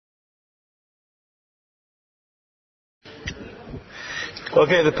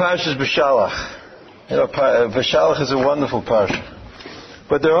Okay, the parsha is Beshalach. Beshalach is a wonderful parsha.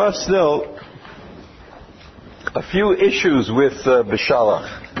 But there are still a few issues with Beshalach.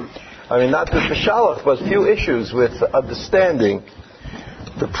 I mean, not with Beshalach, but a few issues with understanding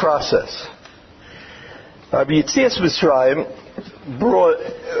the process. Yetzias Mitzrayim,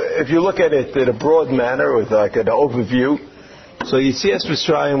 if you look at it in a broad manner, with like an overview, so Yetzias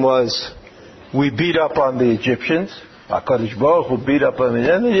Mitzrayim was, we beat up on the Egyptians. HaKadosh Baruch Hu beat up on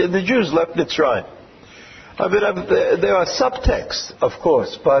them, and the Jews left Mitzrayim. I mean, there are subtexts, of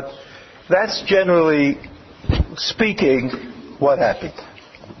course, but that's generally speaking what happened.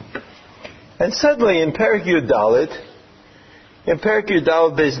 And suddenly in Perek Yud Dalet,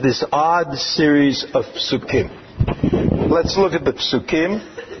 there's this odd series of psukim. Let's look at the psukim.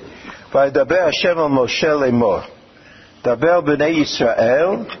 Vayidaber Hashem al Moshe lemor, daber b'nei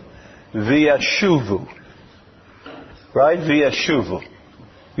Yisrael v'yashuvu. Right? V'yashuvu.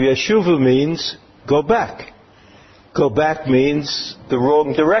 V'yashuvu means go back. Go back means the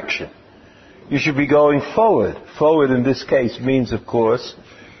wrong direction. You should be going forward. Forward in this case means, of course,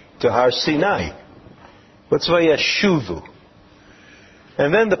 to Har Sinai. What's V'yashuvu?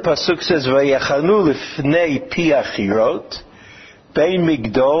 And then the pasuk says, V'yachanu lifnei pi achirot, bein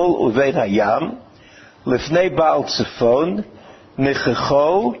migdol uvein hayam, lifnei Baal Tzifon,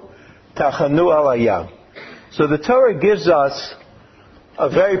 nichecho, tachanu al hayam. So the Torah gives us a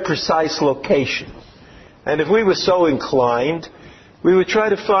very precise location. And if we were so inclined, we would try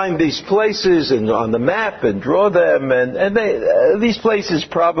to find these places on the map and draw them, and these places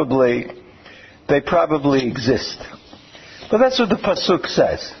probably exist. But that's what the pasuk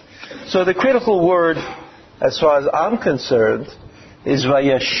says. So the critical word, as far as I'm concerned, is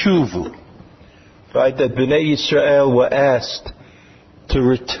vayashuvu. Right? That Bnei Yisrael were asked to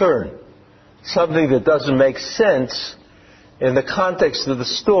return. Something that doesn't make sense in the context of the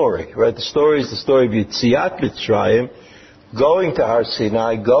story, right? The story is the story of Yetziat Mitzrayim, going to Har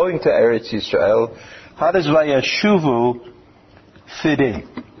Sinai, going to Eretz Yisrael. How does Vayashuvu fit in?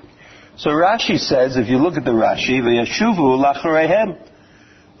 So Rashi says, if you look at the Rashi, Vayashuvu lachareihem,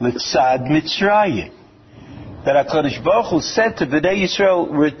 litzad Mitzrayim. That HaKadosh Baruch Hu said to Bnei Yisrael,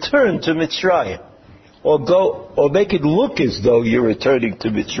 return to Mitzrayim. Or make it look as though you're returning to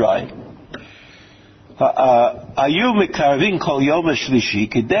Mitzrayim. Ayu mikarvin kol yom shlishi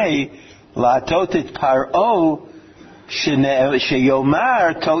kedei la'atot et paro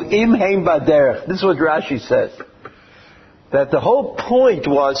sheyomar kol im heim baderech. This is what Rashi says. That the whole point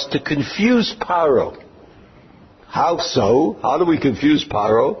was to confuse Paro. How so? How do we confuse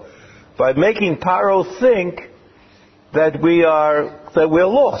Paro? By making Paro think that we're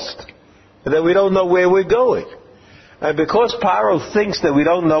lost, that we don't know where we're going. And because Paro thinks that we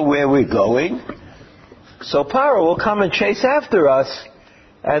don't know where we're going, so Paro will come and chase after us,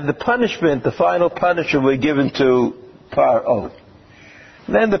 and the final punishment will be given to Paro.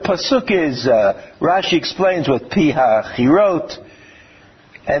 Then the pasuk is, Rashi explains what pi hachirot,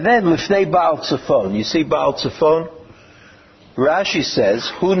 and then lifnei Baal Tzifon. You see Baal Tzifon? Rashi says,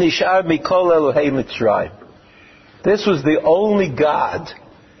 Hu nishar mikol Elohei Mitzrayim. This was the only God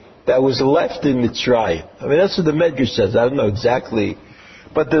that was left in Mitzrayim. I mean, that's what the Medrash says. I don't know exactly.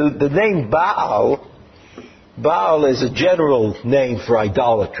 But the name Baal is a general name for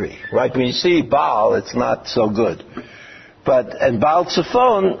idolatry, right? When you see Baal, it's not so good. And Baal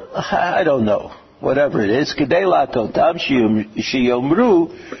Tzifon, I don't know, whatever it is, Kedei la'atotam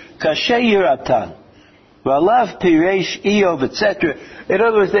sheyomru kasher yiratan, v'alav piresh Iyov, etc. In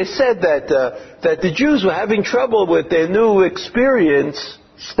other words, they said that the Jews were having trouble with their new experience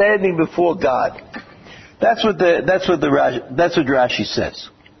standing before God. That's what Rashi says.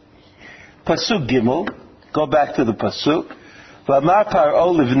 Pasuk Gimel. Go back to the pasuk. V'amar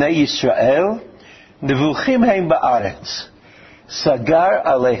Paro livnei Yisrael, nevuchim heim ba'aretz, sagar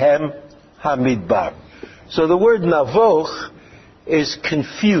alehem hamidbar. So the word navoch is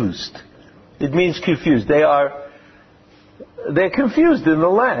confused. It means confused. They're confused in the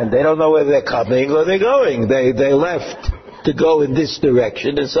land. They don't know whether they're coming or they're going. They left to go in this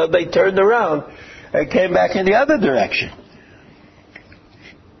direction, and so they turned around and came back in the other direction.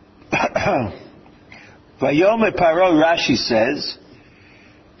 Vayomer Paro, Rashi says,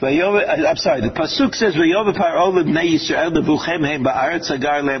 the pasuk says, Vayomer Paro l'bnei Yisrael nevuchem heim ba'aretz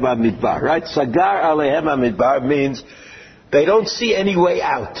sagar alehem hamidbar. Right? Sagar alehem hamidbar means they don't see any way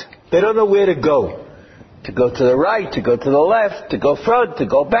out. They don't know where to go. To go to the right, to go to the left, to go front, to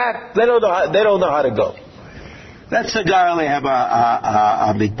go back. They don't know how to go. That's sagar alehem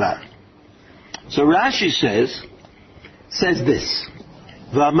hamidbar. So Rashi says this.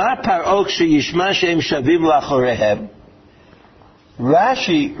 V'amar Paro k'sheyishma she'em shavim lachorehem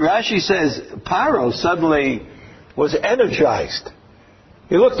Rashi says Paro suddenly was energized.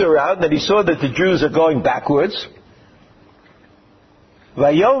 He looked around and he saw that the Jews are going backwards. So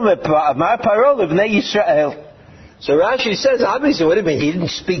Rashi says, obviously, what do you mean? He didn't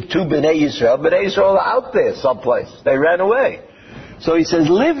speak to Bnei Yisrael. Bnei Yisrael are out there someplace. They ran away. So he says,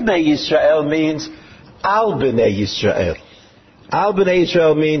 Livnei Yisrael means Al Bnei Yisrael. Al Bnei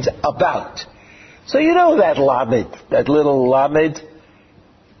Yisrael means about. So you know that lamed, that little lamed,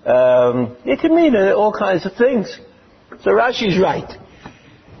 it can mean all kinds of things. So Rashi's right.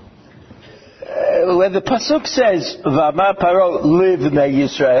 When the pasuk says V'amar Paro Livnei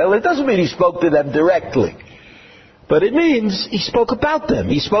Yisrael, it doesn't mean he spoke to them directly, but it means he spoke about them.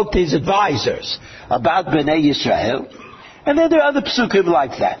 He spoke to his advisors about Bnei Yisrael, and then there are other pasukim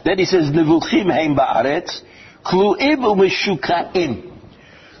like that. Then he says Nevuchim Heim Ba'aretz Kluim u'Mishukaim.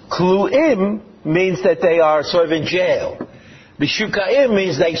 Kluim means that they are sort of in jail. Mishukaim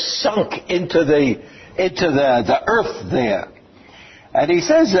means they sunk into the earth there. And he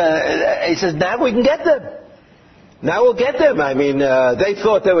says, now we can get them. Now we'll get them. I mean, they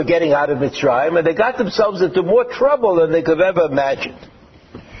thought they were getting out of Mitzrayim, and they got themselves into more trouble than they could have ever imagined.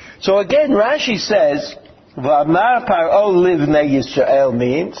 So again, Rashi says, V'amar Paro Livnei Yisrael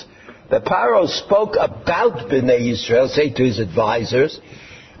means that Paro spoke about Bnei Yisrael, say to his advisors,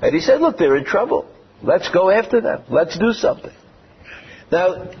 and he said, look, they're in trouble. Let's go after them. Let's do something.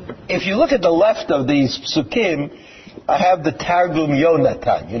 Now, if you look at the left of these psukim, I have the Targum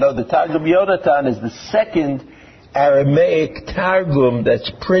Yonatan. You know, the Targum Yonatan is the second Aramaic Targum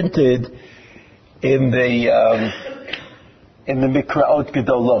that's printed in the Mikraot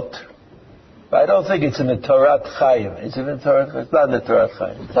Gedolot. I don't think it's in the Torah Chaim. Is it in the Torah Chaim? It's not in the Torah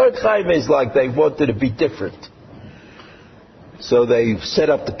Chaim. The Torah Chaim is like they wanted to be different. So they set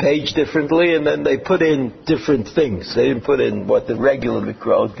up the page differently, and then they put in different things. They didn't put in what the regular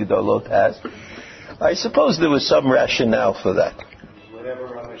Mikraot Gedolot has. I suppose there was some rationale for that. Whatever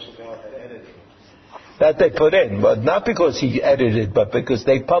Rabbi Shmuel had edited. That they put in, but not because he edited, but because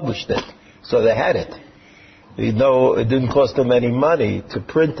they published it. So they had it. You know, it didn't cost them any money to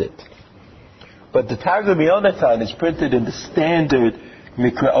print it. But the Targum Yonatan is printed in the standard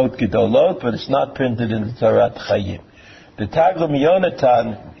Mikraot Gedolot, but it's not printed in the Torah Chaim. The Targum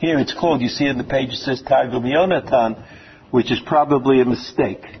Yonatan, here it's called, you see in the page it says Targum Yonatan, which is probably a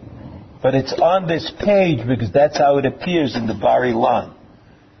mistake. But it's on this page because that's how it appears in the Bar Ilan.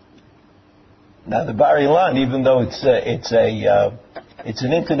 Now the Bar Ilan, even though it's an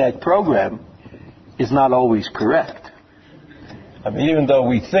internet program, is not always correct. I mean, even though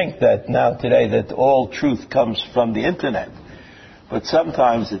we think that now today that all truth comes from the internet, but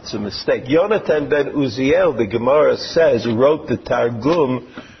sometimes it's a mistake. Yonatan ben Uziel, the Gemara says, wrote the Targum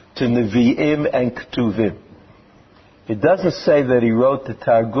to Nevi'im and Ketuvim. It doesn't say that he wrote a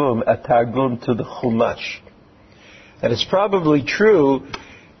Targum to the Chumash. And it's probably true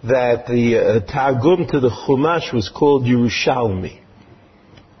that the Targum to the Chumash was called Yerushalmi.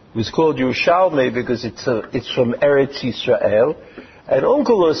 It was called Yerushalmi because it's from Eretz Yisrael, and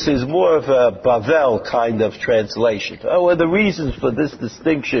Onkelos is more of a Bavel kind of translation. Well, the reasons for this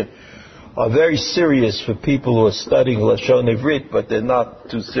distinction are very serious for people who are studying Lashon Ivrit, but they're not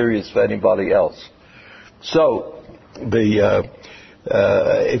too serious for anybody else. So,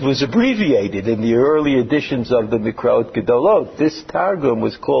 it was abbreviated in the early editions of the Mikraot Gedolot. This Targum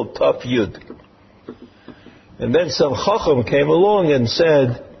was called Taf Yud. And then some Chacham came along and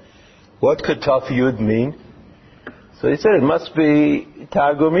said, what could Taf Yud mean? So he said, it must be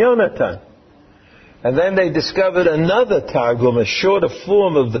Targum Yonatan. And then they discovered another Targum, a shorter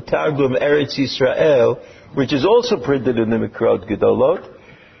form of the Targum Eretz Yisrael, which is also printed in the Mikraot Gedolot.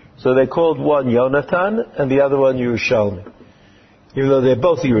 So they called one Yonatan and the other one Yerushalmi. Even though they're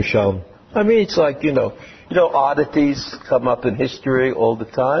both Yerushalmi. I mean, it's like, you know, oddities come up in history all the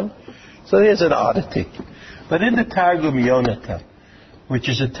time. So here's an oddity. But in the Targum Yonatan, which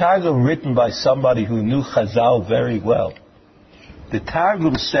is a Targum written by somebody who knew Chazal very well, the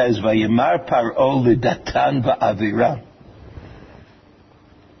Targum says, Vayimar Paro L'Datan V'Aviram.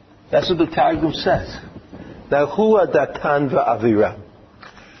 That's what the Targum says. Now, who are Datan V'Aviram?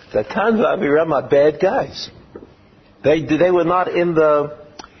 Datan v'Aviram are bad guys. They were not in the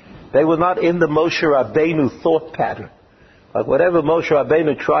Moshe Rabbeinu thought pattern. Like whatever Moshe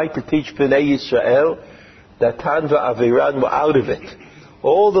Rabbeinu tried to teach Bnei Yisrael, Datan v'Aviram were out of it,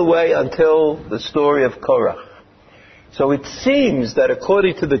 all the way until the story of Korach. So it seems that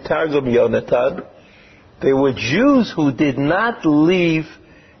according to the Targum Yonatan, there were Jews who did not leave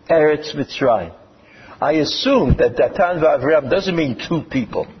Eretz Mitzrayim. I assume that Datan v'Aviram doesn't mean two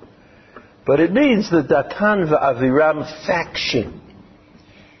people, but it means the Datan v'Aviram faction.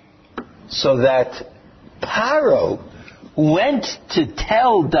 So that Paro went to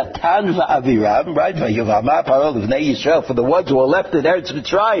tell Datan v'Aviram, right? Vayivama Paro l'vnei Yisrael, for the ones who were left in Eretz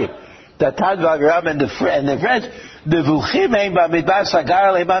Mitzrayim, Datan v'Aviram and their friends, Devuchim ein b'midbar,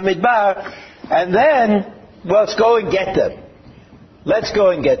 sagar leim b'midbar, and then, let's go and get them. Let's go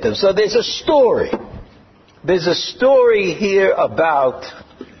and get them. So there's a story. There's a story here about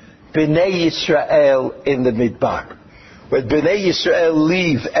Bnei Yisrael in the Midbar. When Bnei Yisrael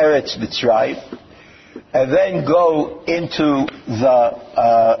leave Eretz Mitzrayim and then go into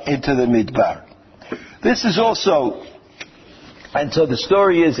the Midbar. This is also, and so the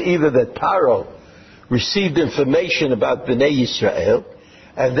story is either that Paro received information about Bnei Yisrael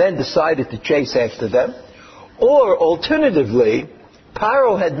and then decided to chase after them, or alternatively,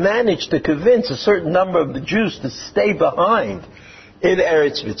 Paro had managed to convince a certain number of the Jews to stay behind in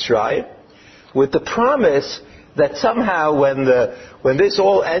Eretz Mitzrayim with the promise that somehow when this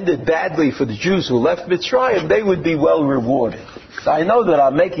all ended badly for the Jews who left Mitzrayim, they would be well rewarded. I know that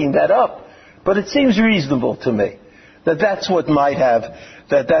I'm making that up, but it seems reasonable to me that that's what might have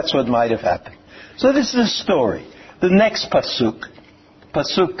happened. So this is a story. The next pasuk.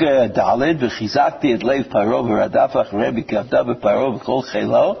 Pasuk Daled, v'chizakti et leiv Paro v'radaf acharei b'kavda v'Paro v'chol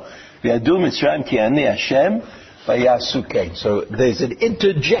chelo v'yadu Mitzrayim ki ani Hashem v'yasu kein. So there's an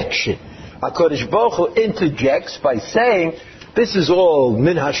interjection. HaKadosh Baruch Hu interjects by saying, this is all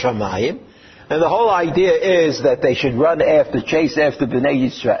min hashamayim, and the whole idea is that they should chase after Bnei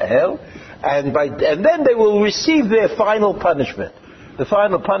Yisrael, and then they will receive their final punishment. The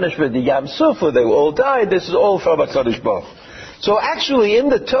final punishment, the Yam Suf, where they will all die. This is all from HaKadosh Baruch Hu. So actually in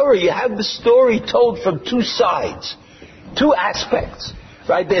the Torah you have the story told from two sides, two aspects,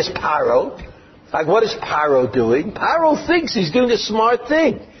 right? There's Paro. Like, what is Paro doing? Paro thinks he's doing a smart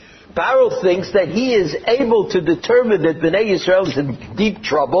thing. Paro thinks that he is able to determine that Bnei Yisrael is in deep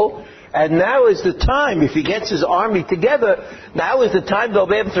trouble, and now is the time, if he gets his army together, now is the time they'll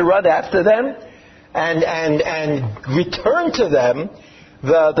be able to run after them and return to them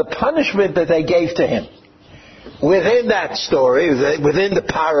the punishment that they gave to him. Within that story, within the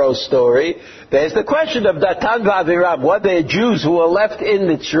Paro story, there's the question of Datan v'Aviram. What are Jews who are left in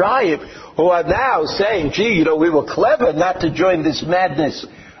Mitzrayim who are now saying, gee, we were clever not to join this madness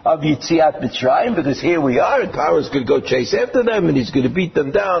of Yitziat Mitzrayim, because here we are, and Paro's going to go chase after them, and he's going to beat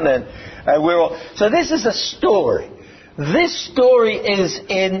them down, and we're all... So this is a story. This story is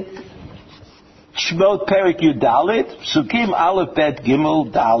in Shmot Perik Yud Dalet, Psukim Aleph Bet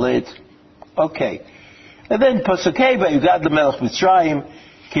Gimel Dalet. Okay. And then Pasukei Vayugad L'Melech Mitzrayim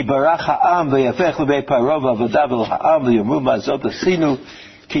Ki Barach Ha'am V'yafech L'Bei Paro V'avodav L'Ha'am V'yomu Ma'azot Asinu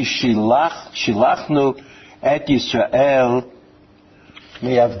Ki Shilachnu Et Yisrael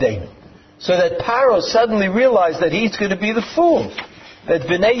Mi'avdeinu. So that Paro suddenly realized that he's going to be the fool. That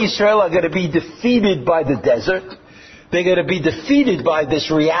Bnei Yisrael are going to be defeated by the desert. They're going to be defeated by this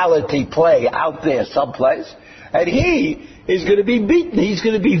reality play out there someplace. And he is going to be beaten. He's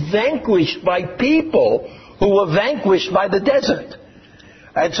going to be vanquished by people who were vanquished by the desert.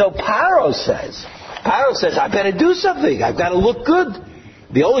 And so Paro says, I better do something. I've got to look good.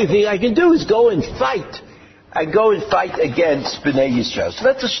 The only thing I can do is go and fight. And go and fight against Bnei Yisrael. So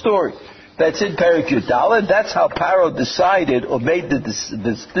that's a story. That's in Perik Yud Dalet. That's how Paro decided or made this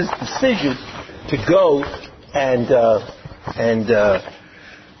decision to go and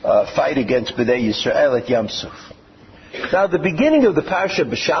fight against Bnei Yisrael at Yam Suf. Now the beginning of the Parsha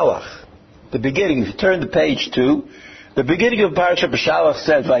B'Shalach, if you turn to page 2, the beginning of Parsha B'Shalach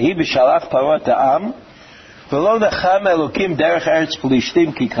says, Vahi b'shalach Paro ta'am, v'lo nacham Elokim derech eretz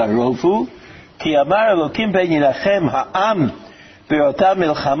Plishtim ki karovu, ki amar Elokim ben yinachem ha'am b'yotam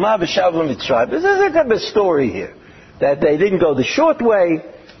milchama v'shavu Mitzrayim. This is a kind of story here, that they didn't go the short way,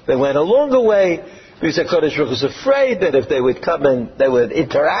 they went a longer way, because HaKadosh Baruch Hu was afraid that if they would come and they would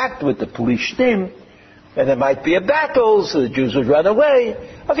interact with the Plishtim, and there might be a battle, so the Jews would run away.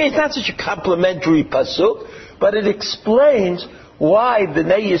 Okay, it's not such a complimentary pasuk, but it explains why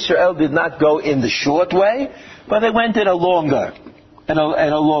Bnei Yisrael did not go in the short way, but they went in a longer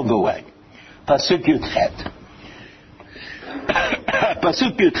way. Pasuk Yudchet.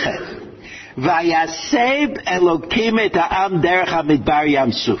 Pasuk Yudchet. Vayaseb Elokim et ha'am derech hamidbar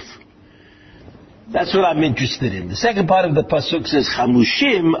Yam Suf. That's what I'm interested in. The second part of the pasuk says,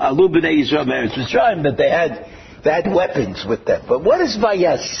 Chamushim alu b'nei Yisrael me'eretz Mitzrayim, that they had weapons with them. But what is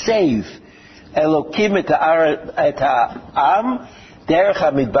Vayasev Elokim et ha'am derech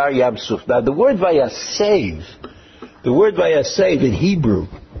hamidbar Yam Suf? Now the word Vayasev in Hebrew,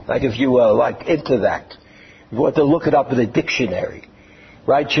 like if you were into that, you want to look it up in a dictionary,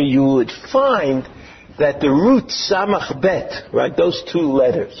 right? So you would find that the root Samach Bet, right, those two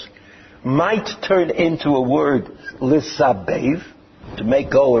letters, might turn into a word lisabev, to make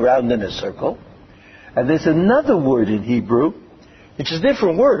go around in a circle. And there's another word in Hebrew, which is a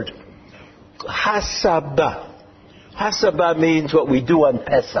different word. Hasaba. Hasaba means what we do on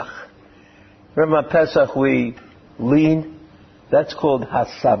Pesach. Remember on Pesach we lean? That's called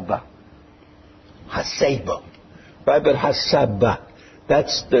hasaba. Haseba. Right, but hasaba.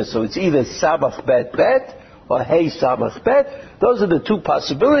 So it's either samach bet bet or hey samach bet. Those are the two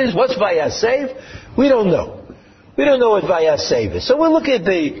possibilities. What's vayasev? We don't know. We don't know what vayasev is. So we'll look at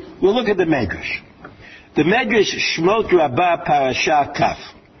the Medrash. The Medrash Shmot Rabbah Parasha Kaf.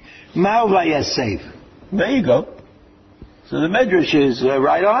 Ma'u vayasev. There you go. So the Medrash is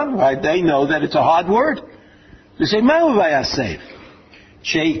right on, right? They know that it's a hard word. They say Ma'u vayasev.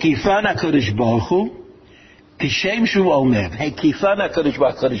 Sheikifan HaKadosh Baruch Hu Kishem Shu Omer. Hekifan HaKadosh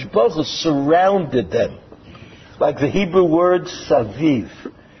Baruch Hu surrounded them. Like the Hebrew word saviv.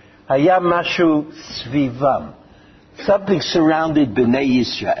 Hayam mashu svivam. Something surrounded Bnei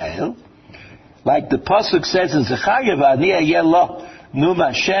Yisrael. Like the Pasuk says in Zechariah, V'ani ayeh lo num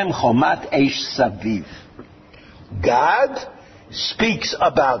Hashem chomat eish saviv. God speaks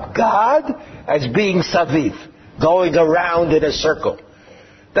about God as being saviv, going around in a circle.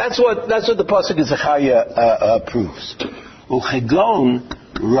 That's what the Pasuk in Zechariah proves. Uchegon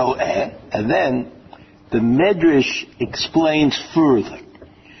ro'eh, and then the Medrash explains further.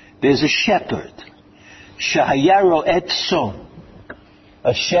 There's a shepherd, Shahaya ro'eh tzon,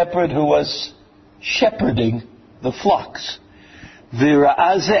 a shepherd who was shepherding the flocks.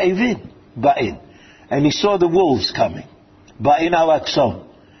 V'ra'ah ze'evin ba'in, and he saw the wolves coming. Ba'in al atzon.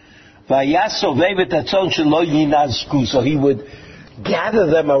 V'yasoveh et atzon shelo yinazku, so he would gather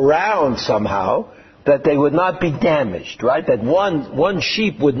them around somehow that they would not be damaged, right? That one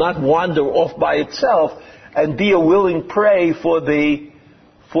sheep would not wander off by itself and be a willing prey for the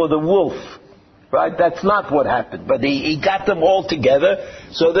wolf, right? That's not what happened. But he got them all together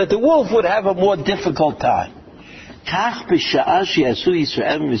so that the wolf would have a more difficult time. Kach b'sha'ah she'asu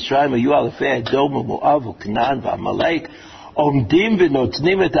Yisrael v'Mitzrayim hayu alefei Edom u'Moav u'Canaan v'Amalek omdim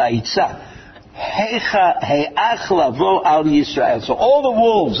v'notnim et ha'itza. So all the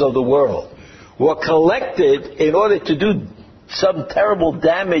wolves of the world were collected in order to do some terrible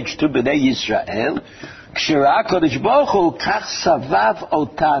damage to Bnei Yisrael. K'shira HaKadosh Baruch Hu kach savav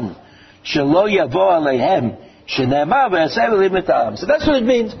otan shelo yavo aleihem shene'emar vayasev elohim et ha'am. So that's what it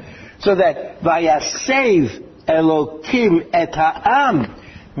means. So that vayasev Elokim et ha'am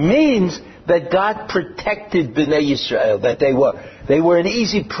means that God protected Bnei Yisrael, that they were an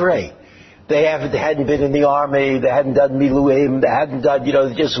easy prey. They hadn't been in the army, they hadn't done miluim, they hadn't done,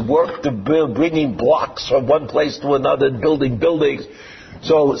 they just worked to build, bringing blocks from one place to another, building buildings.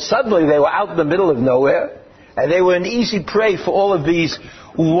 So suddenly they were out in the middle of nowhere, and they were an easy prey for all of these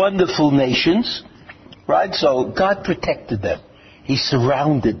wonderful nations, right? So God protected them. He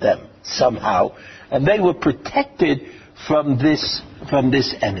surrounded them somehow, and they were protected from this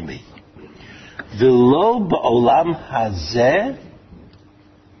enemy. V'lo ba'olam hazeh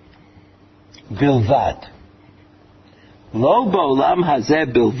bilvad. Lo ba'olam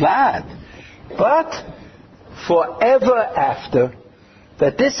hazeh bilvad. But forever after,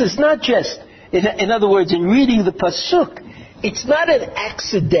 that this is not just, in other words, in reading the Pasuk, it's not an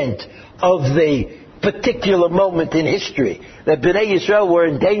accident of the particular moment in history that Bnei Yisrael were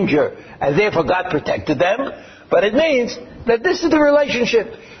in danger and therefore God protected them, but it means that this is the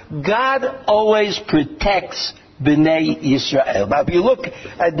relationship. God always protects Bnei Yisrael. Now if you look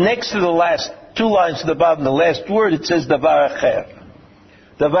at next to the last two lines to the bottom, the last word, it says Davar Acher.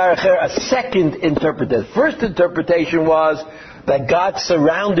 Davar Acher, a second interpretation. First interpretation was that God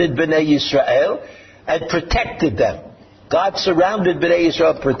surrounded Bnei Yisrael and protected them. God surrounded Bnei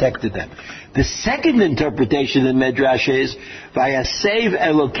Yisrael, protected them. The second interpretation in Medrash is Vayasev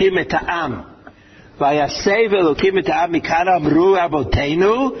Elokim et ha'am. Vayasev Elokim et ha'am mikan amru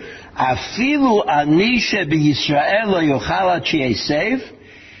rabotenu afilu ani shebiyisrael lo yochal ad sheyesev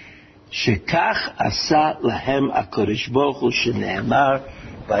shekach asa lahem HaKadosh Baruch Hu shene'emar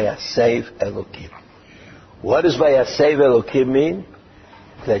Vayasev Elokim. What does Vayasev Elokim mean?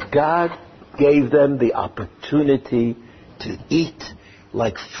 That God gave them the opportunity to eat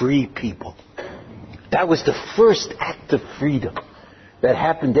like free people. That was the first act of freedom that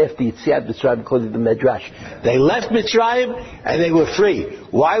happened after Yetziat Mitzrayim, according to the Medrash. They left Mitzrayim and they were free.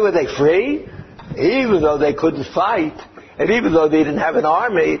 Why were they free? Even though they couldn't fight, and even though they didn't have an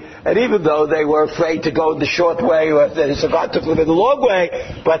army, and even though they were afraid to go the short way, or so God took them in the long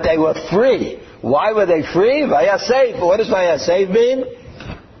way, but they were free. Why were they free? Vayasev. What does Vayasev mean?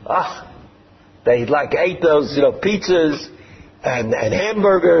 They ate those, pizzas and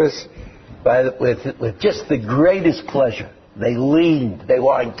hamburgers with just the greatest pleasure. They leaned. They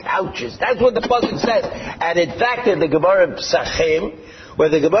were on couches. That's what the pasuk says. And in fact, in the Gemara in Pesachim, where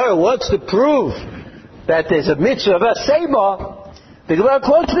the Gemara wants to prove that there's a mitzvah of a seba, the Gemara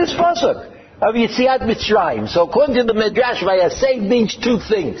quotes this pasuk of Yetziat Mitzrayim. So according to the Midrash, Vayasev means two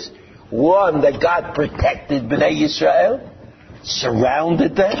things. One, that God protected Bnei Yisrael,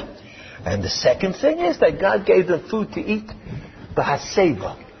 surrounded them. And the second thing is that God gave them food to eat,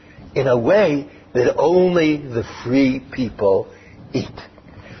 b'haseba, in a way that only the free people eat.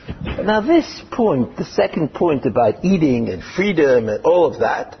 Now this point, the second point about eating and freedom and all of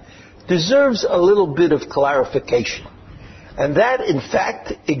that, deserves a little bit of clarification. And that, in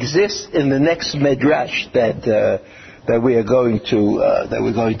fact, exists in the next Midrash that we're going to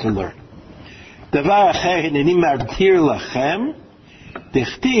learn. Davar acher hineni martir lachem,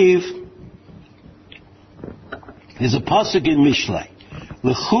 dichtiv, there's a pasuk in Mishlei.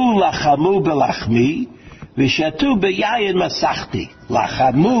 L'chu lachamu belachmi, v'shatu beyayin masachti.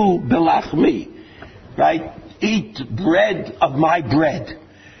 Lachamu belachmi. Right? Eat bread of my bread,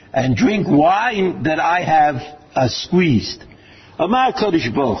 and drink wine that I have squeezed. Amar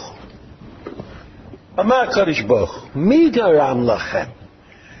Kodesh Baruch Mi garam lachem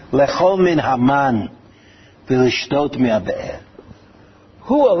lechol min haman v'lishtot mi'abe'er.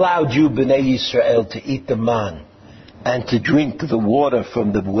 Who allowed you, Bnei Yisrael, to eat the man and to drink the water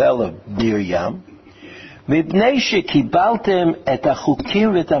from the well of Miriam? Mipnei shekibaltem et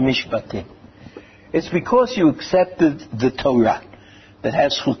hachukim v'et hamishpatim. It's because you accepted the Torah that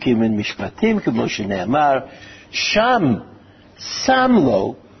has chukim and mishpatim, k'mo shene'amar, sham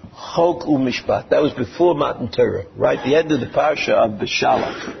samlo chok u'mishpat. That was before Matan Torah, right? The end of the parsha of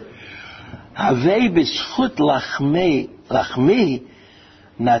Beshalach. Havei b'schut lachmi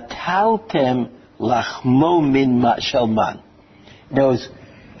nataltem lachmo min shalman. Now,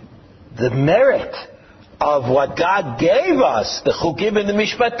 the merit of what God gave us, the chukim and the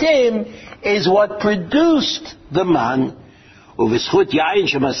mishpatim, is what produced the man. ובזכות יין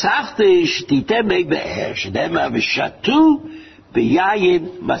שמסכתי שתיתם מי באר, שנאמר ושתו ביין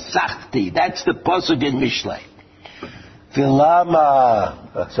מסכתי. That's the pasuk in Mishlei. Vilama.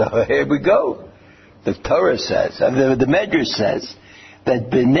 So here we go. The Torah says, and the Medrash says, that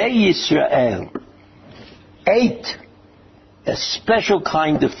Bnei Yisrael ate a special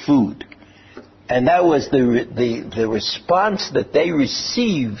kind of food. And that was the response that they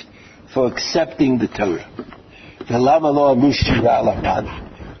received for accepting the Torah.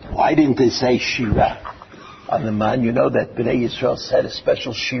 Why didn't they say shira on the man? You know that Bnei Yisrael said a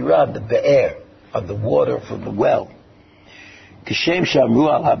special shira on the be'er, on the water from the well. Kishem shamru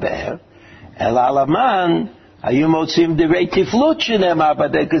al ha'be'er, el al man hayu motzim divrei tiflut shenemar,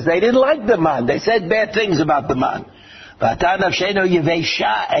 because they didn't like the man. They said bad things about the man. V'ata nafsheno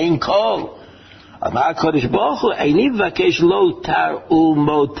yevesha ein kol. Amar Kodesh Baruch Hu, eini v'akesh lo tar'u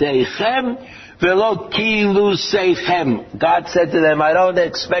moteichem God said to them, I don't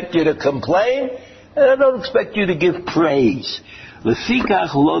expect you to complain, and I don't expect you to give praise. Therefore,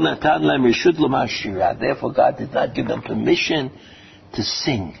 God did not give them permission to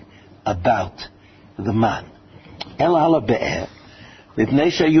sing about the man. They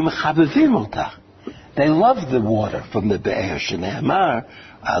loved the water from the be'er. Shene'amar,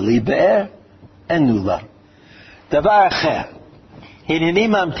 Ali be'er, enula. Davar acher.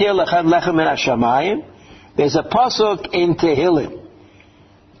 There's a pasuk in Tehillim.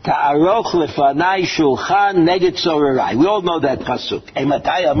 Ta'aroch lefanai shulchan neged tzorarai. We all know that pasuk.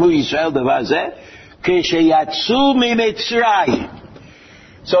 Matai amu Yisrael davar zeh k'sheyatzu miMitzrayim.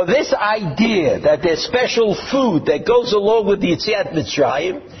 So this idea that there's special food that goes along with the Yetziat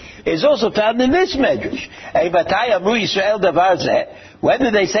Mitzrayim is also found in this medrash. Matai amu Yisrael davar zeh. When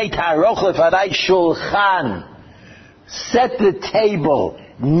do they say ta'aroch lefanai shulchan? Set the table,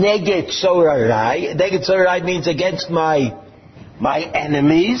 neged tzorarai. Neged tzorarai means against my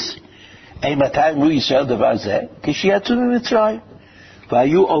enemies. Matai amu Yisrael davar zeh k'sheyatzu miMitzrayim.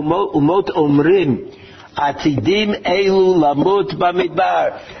 V'hayu umot omrim atidim elu lamut bamidbar.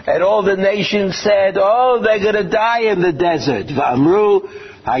 And all the nations said, oh, they're going to die in the desert. V'amru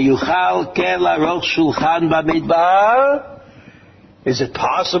hayuchal ken laroch shulchan bamidbar. Is it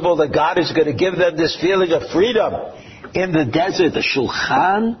possible that God is going to give them this feeling of freedom in the desert? The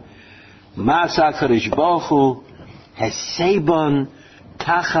shulchan, Masa Kodesh Baruch Hu, Hesebon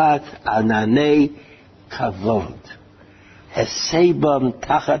Tachat Ananei Kavod. Hesebon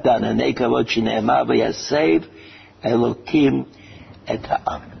Tachat Ananei Kavod, Shne'emar V'yasev Elokim et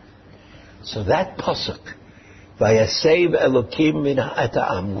ha'am. So that pasuk, V'yasev Elokim et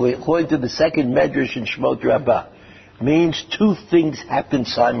ha'am, according to the second Medrash in Shemot Rabbah, means two things happened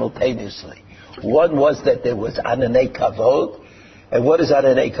simultaneously. One was that there was Ananei Kavod. And what is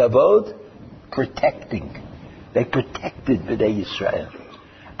Ananei Kavod? Protecting. They protected Bnei Yisrael.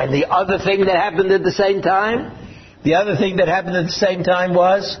 And the other thing that happened at the same time? The other thing that happened at the same time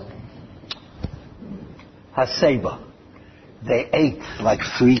was Haseba. They ate like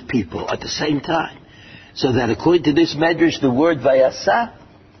three people at the same time. So that according to this medrash, the word Vayasa,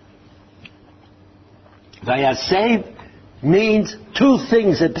 Vayasev means two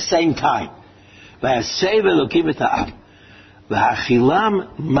things at the same time. Vayasev Elokim et ha'am.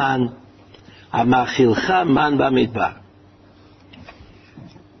 V'achilam man, ha'machilcha man b'midbar.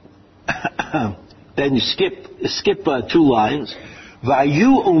 Then you skip 2 lines.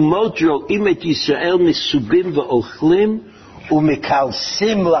 Vayu umotro imet Yisrael misubim v'ochlim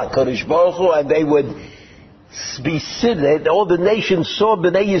umikalsim la'Kadosh Baruch Hu, and they would be sitting. All the nations saw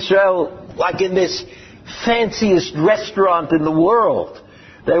Bnei Yisrael like in this fanciest restaurant in the world.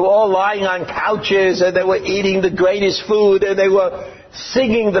 They were all lying on couches and they were eating the greatest food and they were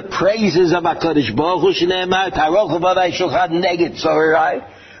singing the praises of HaKadosh Baruch Hu. Shneimar Taroch v'vadai shulchan neged. So, right?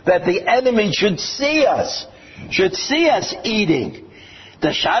 That the enemy should see us eating.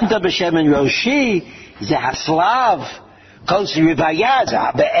 The Shanta b'Shem and Roshi, the Haslav, Kosi Rivayaz,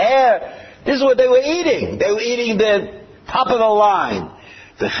 Be'er. This is what they were eating. They were eating the top of the line.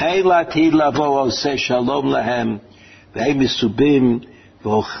 V'chei latid lavo oseh shalom lahem, v'hei misubim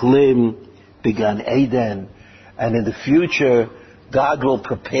v'ochlim b'gan Eden. And in the future, God will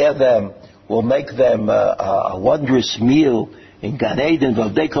prepare them, will make them a wondrous meal in Gan Eden.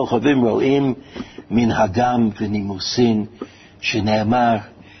 V'aldei kol chavim ro'im min hagam v'nimusin shneimar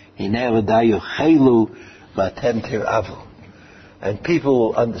hinei v'day yochelu v'atem tir'avu. And people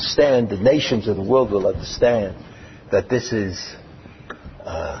will understand, the nations of the world will understand that this is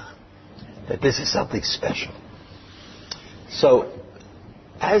something special. So,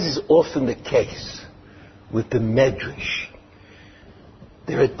 as is often the case with the Medrash,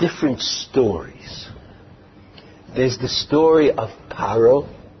 there are different stories. There's the story of Paro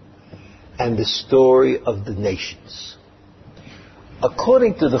and the story of the nations.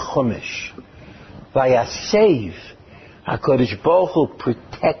 According to the Chumash, Vayasev, HaKadosh Baruch Hu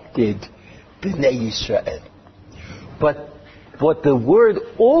protected Bnei Yisrael. But what the word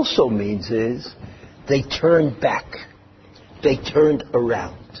also means is they turned back. They turned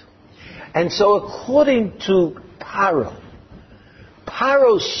around. And so according to Paro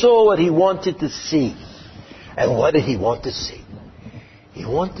saw what he wanted to see. And what did he want to see? He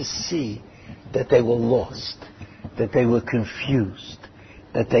wanted to see that they were lost, that they were confused,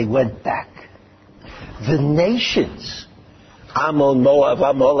 that they went back. The nations, Ammon, Moab,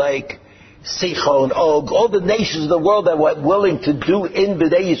 Amalek, Sichon, Og, all the nations of the world that were willing to do in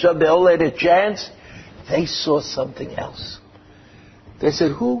B'nai Yisrael, they all had a chance, they saw something else. They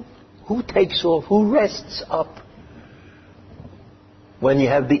said, who takes off? Who rests up when you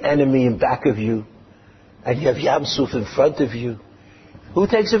have the enemy in back of you and you have Yam Suf in front of you? Who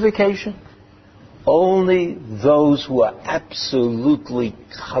takes a vacation? Only those who are absolutely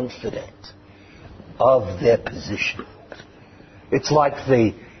confident of their position. It's like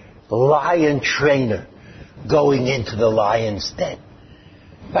the lion trainer going into the lion's den.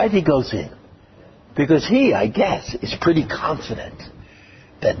 Right? He goes in. Because he, I guess, is pretty confident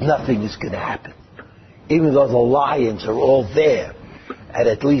that nothing is going to happen. Even though the lions are all there, and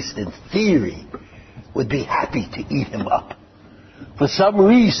at least in theory, would be happy to eat him up. For some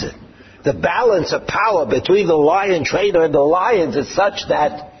reason, the balance of power between the lion trainer and the lions is such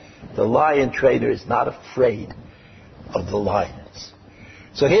that the lion trainer is not afraid of the lions.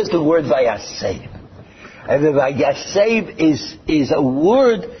 So here's the word Vayasev. And the Vayasev is a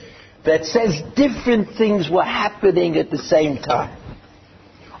word that says different things were happening at the same time.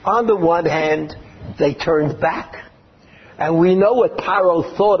 On the one hand, they turned back. And we know what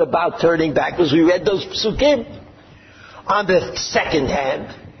Paro thought about turning back because we read those psukim. On the second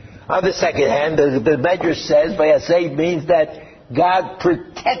hand, the Medrash says Vayasev means that God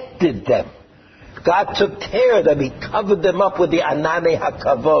protected them. God took care of them. He covered them up with the Ananei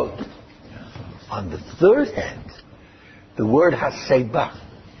HaKavod. On the third hand, the word Haseba,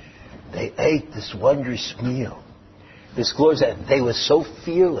 they ate this wondrous meal. This glorious, they were so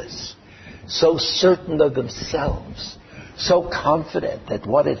fearless, so certain of themselves, so confident that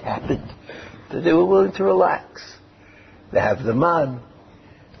what had happened, that they were willing to relax. They have the man,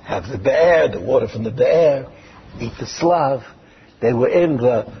 have the be'er, the water from the be'er, eat the slav. They were in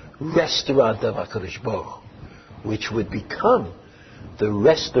the restaurant of HaKadosh Baruch Hu, which would become the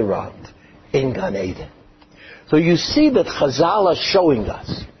restaurant in Gan Eden. So you see that Chazal are showing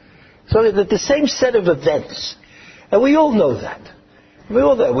us, so that the same set of events, And we all know that. We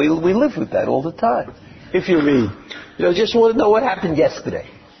all know. We live with that all the time. If you read, just want to know what happened yesterday.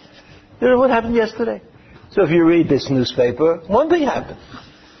 You know what happened yesterday? So if you read this newspaper, one thing happened.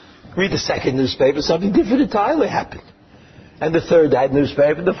 Read the second newspaper, something different entirely happened. And the third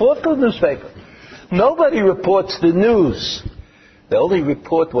newspaper, the fourth newspaper. Nobody reports the news. They only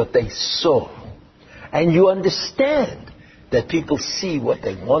report what they saw. And you understand that people see what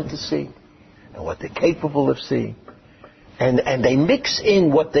they want to see and what they're capable of seeing. And they mix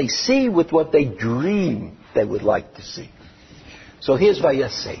in what they see with what they dream they would like to see. So here's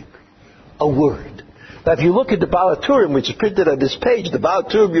Vayaseb, a word. Now if you look at the Baal HaTurim, which is printed on this page, the Baal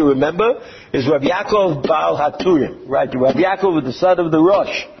HaTurim, you remember, is Rabbi Yaakov Baal HaTurim. Right? Rabbi Yaakov was the son of the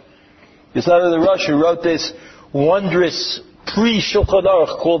Rosh. The son of the Rosh who wrote this wondrous pre-Shulchan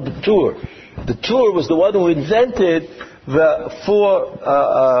Aruch called the Tur. The Tur was the one who invented the four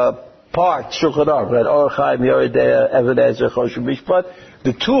parts Shulchan Aruch, right? Orach Chaim, Yoreh De'ah, Even Ezer, Choshen Mishpat.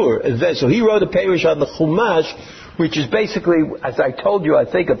 The Tur, so he wrote a Perush on the Chumash, which is basically, as I told you, I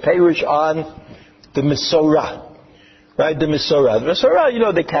think a Perush on the Mesorah. Right? The Mesorah. The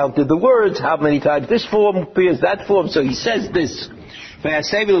Mesorah, they counted the words, how many times this form appears, that form. So he says this.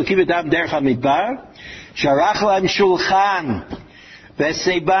 V'yaseh v'lokim etam derech hamidbar, sharach la'im shulchan,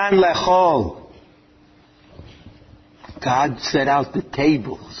 v'seiban lechol. God set out the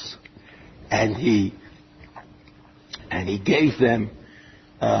tables. And he gave them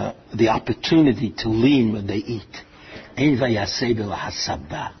the opportunity to lean when they eat.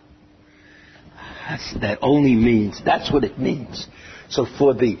 That only means, that's what it means. So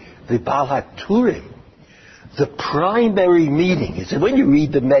for the Baal HaTurim, the primary meaning is, and when you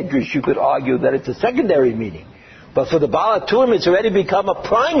read the Medrash, you could argue that it's a secondary meaning. But for the Baal HaTurim, it's already become a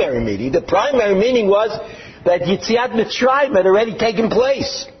primary meaning. The primary meaning was that Yetziat Mitzrayim had already taken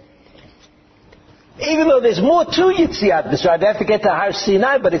place. Even though there's more to Yetziat Mitzrayim, they have to get to Har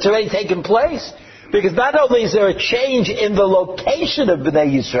Sinai, but it's already taken place. Because not only is there a change in the location of Bnei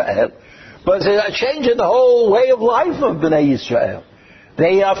Yisrael, but there's a change in the whole way of life of Bnei Yisrael.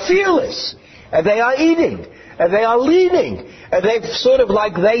 They are fearless, and they are eating, and they are leading, and they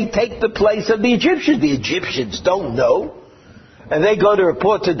take the place of the Egyptians. The Egyptians don't know. And they go to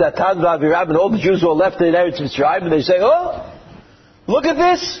report to Datan v'Aviram, and all the Jews who are left in Eretz Mitzrayim, and they say, oh, look at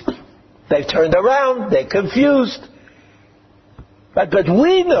this. They've turned around. They're confused. But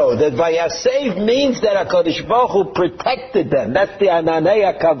we know that Vayaseh means that HaKadosh Baruch Hu protected them. That's the Ananei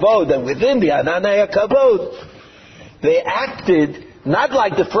HaKavod. And within the Ananei HaKavod, they acted not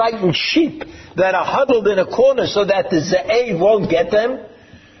like the frightened sheep that are huddled in a corner so that the Ze'ev won't get them.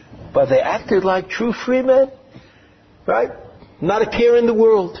 But they acted like true free men. Right? Not a care in the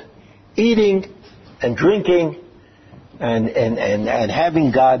world. Eating and drinking and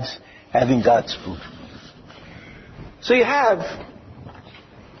having God's food. So you have,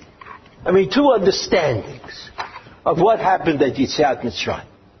 two understandings of what happened at Yetziat Mitzrayim.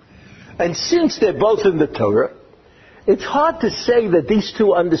 And since they're both in the Torah, it's hard to say that these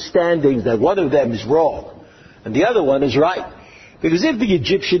two understandings, that one of them is wrong and the other one is right. Because if the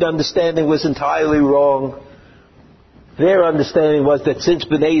Egyptian understanding was entirely wrong, their understanding was that since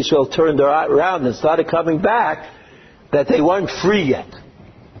Bnei Yisrael turned around and started coming back, that they weren't free yet.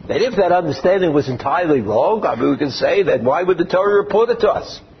 That if that understanding was entirely wrong, we can say that why would the Torah report it to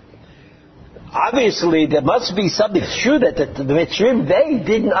us? Obviously, there must be something. It's true that the Mitzrim, they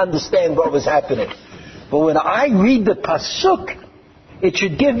didn't understand what was happening. But when I read the Pasuk, it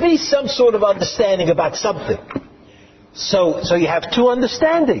should give me some sort of understanding about something. So you have two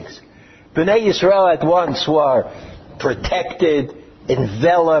understandings. Bnei Yisrael at once were protected,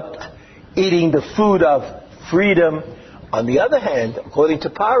 enveloped, eating the food of freedom. On the other hand, according to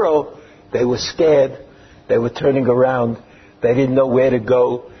Paro, they were scared. They were turning around. They didn't know where to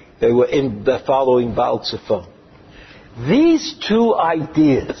go. They were following Baal Tzefon. These two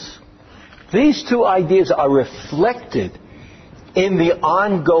ideas are reflected in the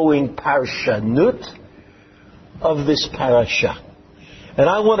ongoing parshanut of this parasha. And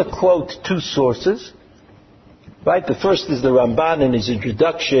I want to quote two sources. Right? The first is the Ramban in his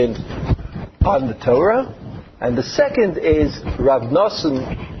introduction on the Torah. And the second is Rav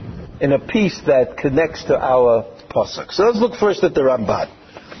Nosson in a piece that connects to our Pasuk. So let's look first at the Ramban.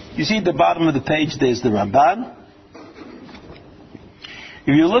 You see at the bottom of the page there's the Ramban.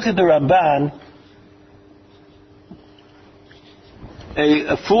 If you look at the Ramban,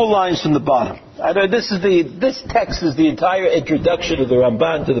 4 lines from the bottom. I know this text is the entire introduction of the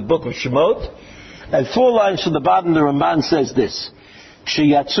Ramban to the book of Shemot. And 4 lines from the bottom, the Ramban says this: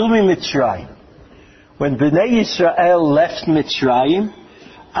 Ksheyatzumi Mitzrayim. When Bnei Yisrael left Mitzrayim,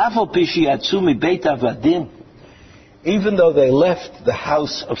 Afal Pi sheyatzumi Beit Avadim, even though they left the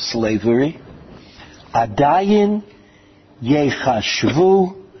house of slavery, Adayin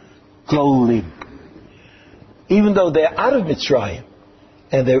Yechashvu Golim. Even though they're out of Mitzrayim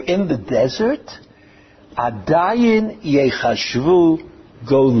and they're in the desert, Adayin Yechashvu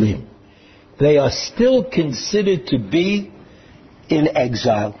Golim. They are still considered to be in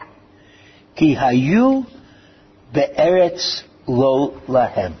exile. Ki hayu be'eretz lo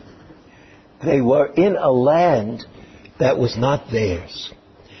lahem. They were in a land that was not theirs.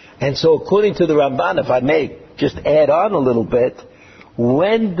 And so according to the Ramban, if I may just add on a little bit,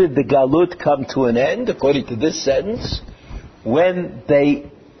 when did the Galut come to an end? According to this sentence, when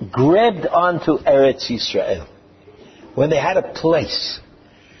they grabbed onto Eretz Yisrael. When they had a place.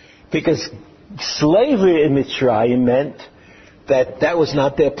 Because slavery in Mitzrayim meant that was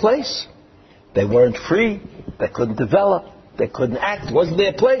not their place. They weren't free. They couldn't develop. They couldn't act. It wasn't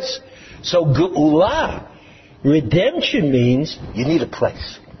their place. So Geula, redemption, means you need a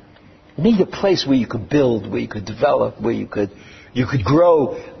place. You need a place where you could build, where you could develop, where you could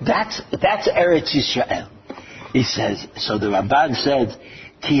grow. That's Eretz Yisrael. He says, so the Ramban said,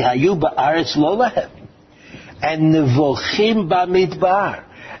 Ki hayu ba'aretz lo lahem. And nevochim ba'midbar.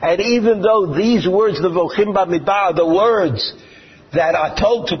 And even though these words, nevochim ba'midbar, are the words that are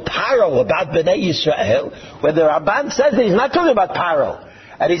told to Paro about Bnei Yisrael, where the Ramban says that he's not talking about Paro.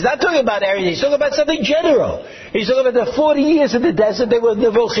 And he's not talking about Eretz, he's talking about something general. He's talking about the 40 years in the desert, they were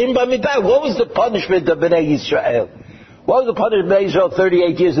nevochim ba'midbar. What was the punishment of Bnei Yisrael? What was the punishment of Bnei Yisrael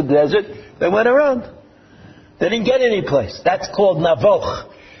 38 years in the desert? They went around. They didn't get any place. That's called Navoch.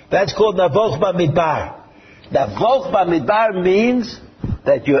 That's called Navoch Bamidbar. Navoch Bamidbar means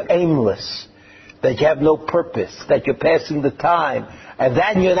that you're aimless, that you have no purpose, that you're passing the time, and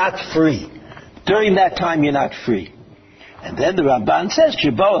then you're not free. During that time, you're not free. And then the Ramban says,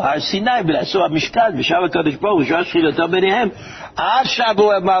 Shebo Har Sinai v'asu HaMishkan v'shav HaKadosh Baruch Hu v'shav Shchilato b'neihem ad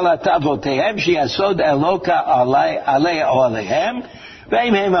shabu emar latavotehem sheyasod Eloka alei oleihem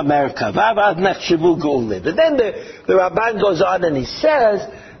v'im hem Amerikavav ad nechshavu Geulim. And then the Ramban goes on and he says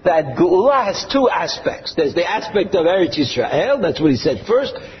that Geula has two aspects. There's the aspect of Eretz Yisrael, that's what he said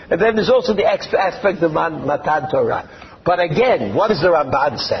first, and then there's also the aspect of Matan Torah. But again, what does the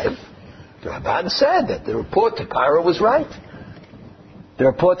Ramban say? The Ramban said that the report to Paro was right. The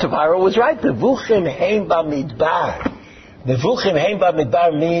report to Paro was right. Nevuchim heim bamidbar. Nevuchim heim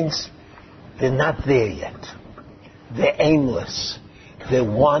bamidbar means they're not there yet. They're aimless. They're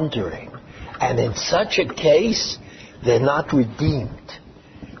wandering. And in such a case, they're not redeemed.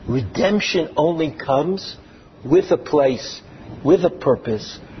 Redemption only comes with a place, with a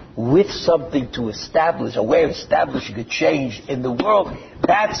purpose, with something to establish, a way of establishing a change in the world.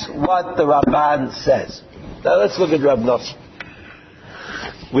 That's what the Ramban says. Now let's look at Rav Nosson.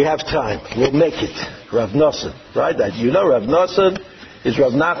 We have time. We'll make it. Rav Nosson, right? As you know, Rav Nosson is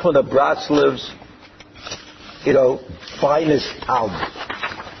Rav Nachman of Bratslev's, finest album.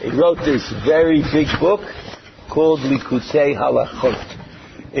 He wrote this very big book called Likutei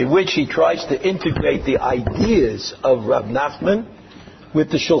Halachot, in which he tries to integrate the ideas of Rav Nachman with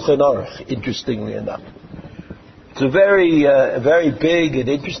the Shulchan Aruch, interestingly enough. It's a very big and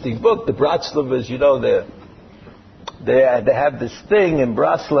interesting book. The Bratslevers, they have this thing in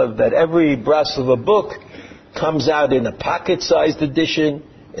Bratslav that every Bratslaver book comes out in a pocket-sized edition,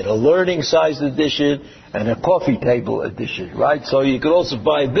 in a learning-sized edition, and a coffee table edition, right? So you could also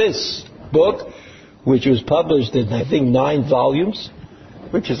buy this book, which was published in, I think, 9 volumes,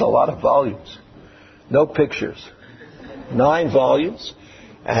 which is a lot of volumes. No pictures. 9 volumes.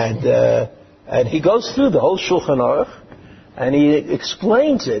 And he goes through the whole Shulchan Aruch, and he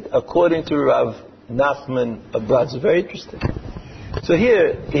explains it according to Rav Nachman of Bratz. It's very interesting. So here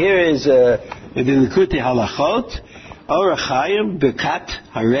is in the Likutei Halachot, Orach Chaim, Bekat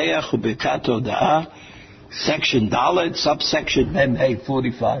Hareach, Bekat Hoda'ah, section Dalet, subsection Mem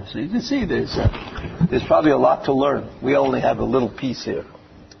 45. So you can see there's probably a lot to learn. We only have a little piece here.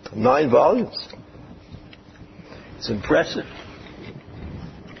 9 volumes. It's impressive.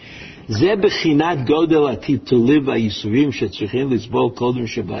 זה בחינת גודל הטיטולים והייסורים שצריכים לסבול קודם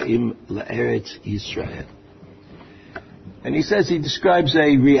שבאים לארץ ישראל. And he says, he describes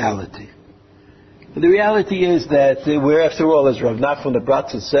a reality. And the reality is that we're, after all, as Rav Nachman of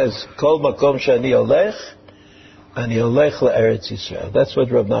Bratz says, Kol makom shani olech, ani olech la'eretz Yisrael. That's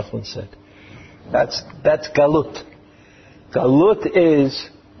what Rav Nachman said. That's galut. Galut is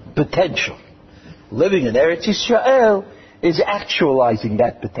potential. Living in Eretz Yisrael is actualizing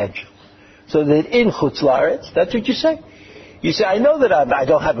that potential. So that in Chutz La'aretz, that's what you say. You say, I know that I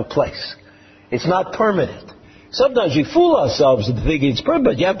don't have a place. It's not permanent. Sometimes we fool ourselves into thinking it's permanent,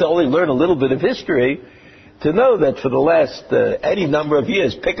 but you have to only learn a little bit of history to know that for the last any number of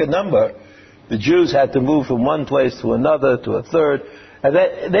years, pick a number, the Jews had to move from one place to another, to a third, and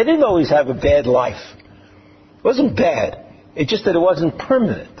they didn't always have a bad life. It wasn't bad. It's just that it wasn't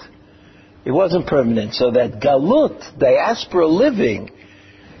permanent. It wasn't permanent. So that galut, diaspora living,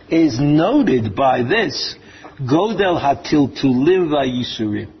 is noted by this. Godel hatiltulim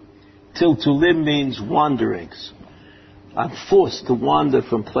vayisurim. Tiltulim means wanderings. I'm forced to wander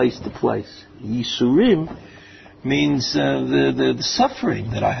from place to place. Yisurim means the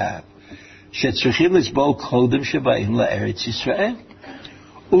suffering that I have. Shetzrichim lisbol kodem shebaim la'eretz Yisrael.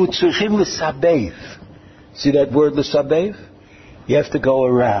 Utzrichim l'sabev. See that word l'sabev? You have to go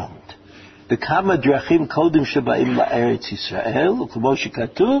around. Bekama drachim kodem shebaim la'eretz Yisrael. Ukmo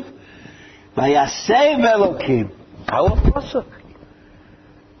shekatuv. Vayasev Elokim. How a pasuk?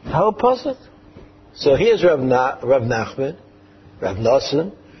 How a pasuk? So here's Rav Nachman, Rav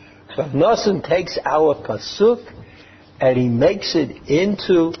Nosson. Rav Nosson takes our pasuk and he makes it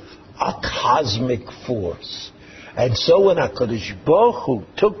into a cosmic force. And so when HaKadosh Baruch Hu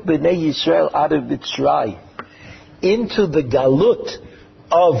took Bnei Yisrael out of Mitzrayim into the galut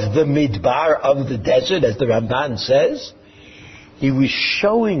of the midbar, of the desert, as the Ramban says, he was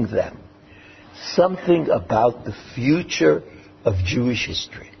showing them something about the future of Jewish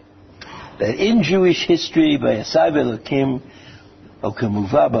history. That in Jewish history, Vayasav Elokim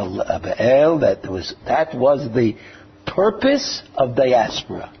Okemuva Ba'el, that was the purpose of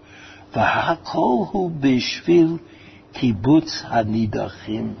diaspora. V'hakolhu b'shvil kibbutz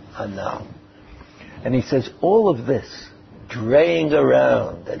hanidachim hanal. And he says, all of this draying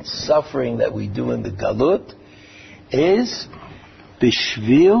around and suffering that we do in the galut is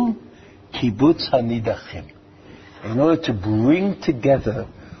b'shvil kibbutz hanidachim, in order to bring together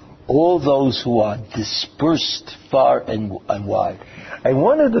all those who are dispersed far and wide. And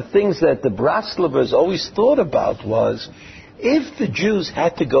one of the things that the Breslovers always thought about was, if the Jews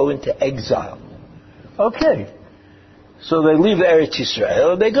had to go into exile, okay, so they leave Eretz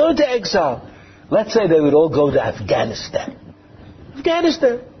Yisrael, they go into exile. Let's say they would all go to Afghanistan.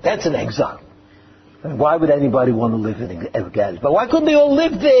 Afghanistan, that's an exile. And why would anybody want to live in Afghanistan? But why couldn't they all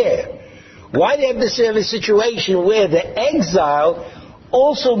live there? Why do they have this have a situation where the exile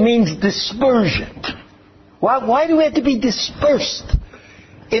also means dispersion? Why do we have to be dispersed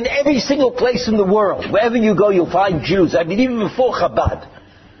in every single place in the world? Wherever you go, you'll find Jews. I mean, even before Chabad.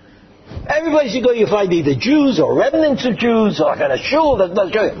 Every place you go, you find either Jews or remnants of Jews or kind of shul.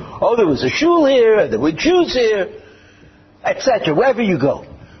 Oh, there was a shul here, there were Jews here, etc. Wherever you go.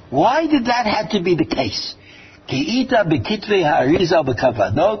 Why did that have to be the case? Ki'ita b'kitvei ha'arizal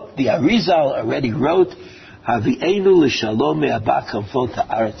b'kavanot. The Arizal already wrote, Havi'enu l'shalom me'abak avot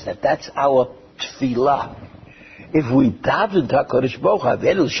ha'aretz. That's our tefillah. If we daven to HaKadosh Baruch Hu,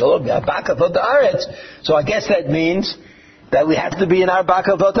 Havi'enu l'shalom me'abak avot ha'aretz, so I guess that means that we have to be in our bak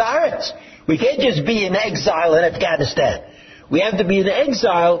avot ha'aretz. We can't just be in exile in Afghanistan. We have to be in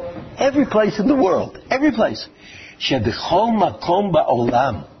exile every place in the world. Every place. She'b'chol makom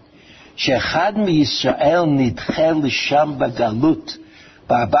ba'olam. שאחד מישראל נדחה לשם בגלות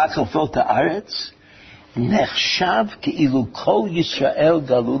בארבע כנפות הארץ, נחשב כאילו כל ישראל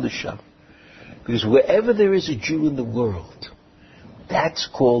גלו לשם. Because wherever there is a Jew in the world, that's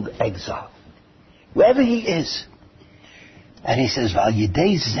called exile. Wherever he is. And he says, ועל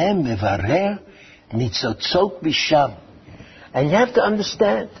ידי זה מברר ניצוצות משם. And you have to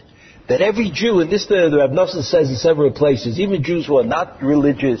understand that every Jew, and this the Reb Nosson says in several places, even Jews who are not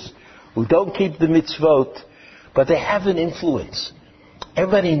religious, who don't keep the mitzvot, but they have an influence.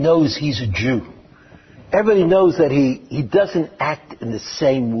 Everybody knows he's a Jew. Everybody knows that he doesn't act in the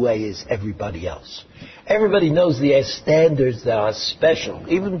same way as everybody else. Everybody knows he has standards that are special.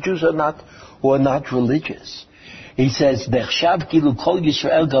 Even Jews who are not religious. He says, "Nechshav kilu kol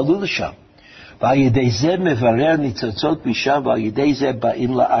Yisrael galu l'sham, v'ayidei zeh mevarer nitzotzot misham, v'ayidei zeh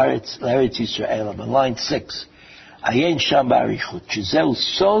ba'im la'aretz Yisrael." I'm on line 6. Ayin sham ba'arichut, shezeu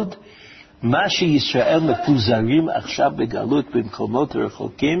sod מה שישראל מפוזרים עכשיו בגלות במקומות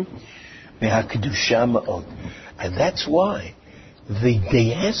רחוקים מהקדושה מאוד. And that's why the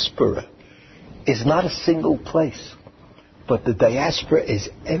diaspora is not a single place, but the diaspora is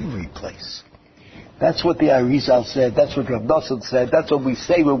every place. That's what the Arizal said, that's what Rav Nosson said, that's what we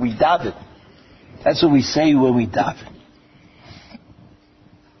say when we daven. That's what we say when we daven.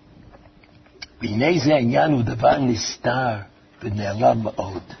 והנה זה העניין הוא דבר נסתר ונעלם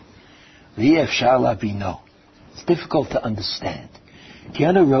מאוד. It's difficult to understand.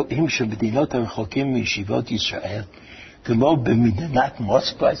 Kiana wrote him שבדינות הרחוקים מישיבות ישראל, כמו במדינת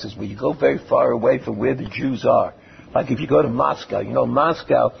Moscow, says where you go very far away from where the Jews are. Like if you go to Moscow,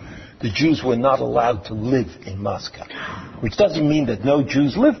 Moscow the Jews were not allowed to live in Moscow. Which doesn't mean that no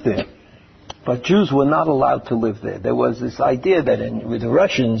Jews lived there. But Jews were not allowed to live there. There was this idea that with the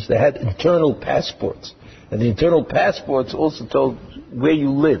Russians, they had internal passports. And the internal passports also told where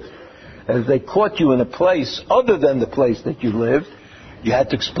you lived. And if they caught you in a place other than the place that you lived, you had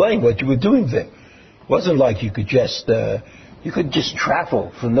to explain what you were doing there. It wasn't like you could just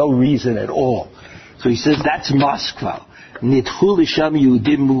travel for no reason at all. So he says that's Moscow. Even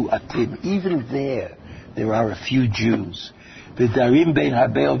there are a few Jews. There are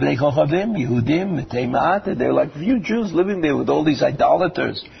like few Jews living there with all these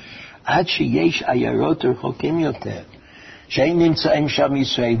idolaters. He says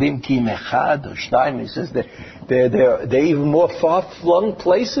that they're even more far-flung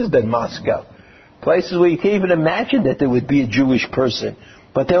places than Moscow. Places where you can't even imagine that there would be a Jewish person.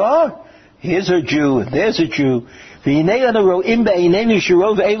 But there are. Here's a Jew, and there's a Jew. He says.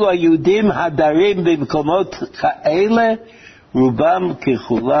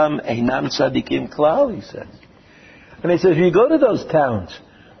 And he says, if you go to those towns,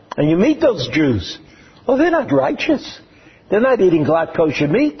 and you meet those Jews, well, they're not righteous. They're not eating glatt kosher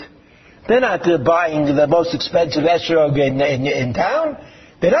meat. They're not buying the most expensive esrog in town.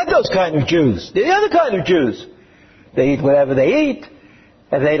 They're not those kind of Jews. They're the other kind of Jews. They eat whatever they eat,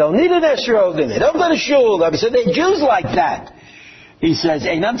 and they don't need an esrog, and they don't go to shul. So they're Jews like that. He says,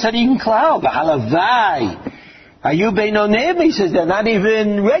 Einam tzadikim klal, b'halavai. Are you beinonim? He says, they're not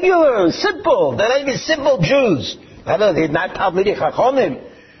even regular, simple. They're not even simple Jews. They're not talmidei chachamim.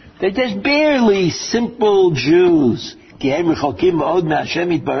 They're just barely simple Jews. He says,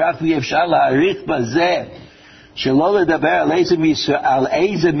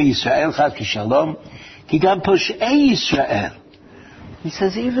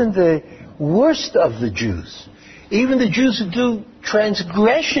 even the worst of the Jews, even the Jews who do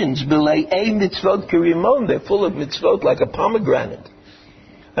transgressions, they're full of mitzvot like a pomegranate.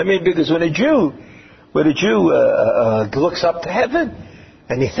 I mean, because when a Jew looks up to heaven,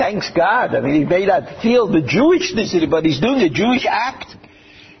 and he thanks God. I mean, he may not feel the Jewishness in it, but he's doing a Jewish act.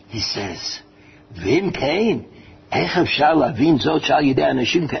 He says, Vim Kain, Echav Shal Avin Zot Shal Yidei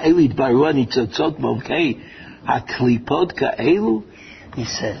Anashim Ka'elu Yitbaru Anitzot Mokei HaKlipot Ka'elu. He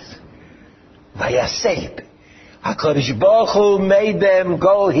says, Vayaseb. HaKadosh Baruch Hu made them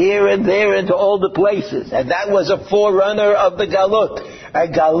go here and there into all the places. And that was a forerunner of the Galut.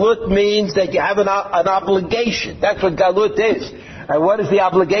 And Galut means that you have an obligation. That's what Galut is. And what is the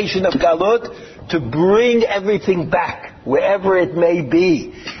obligation of Galut? To bring everything back, wherever it may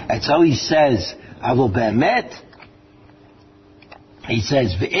be. And so he says, Avol Be'emet. He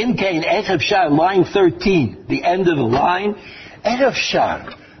says, V'im Kain Echav Shar, line 13, the end of the line. Echav Shar,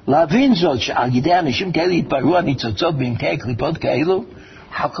 Lavin Zot Sh'al Yidei Anashim K'elu Yitbaru Anitzot B'imkei Klipot K'elu.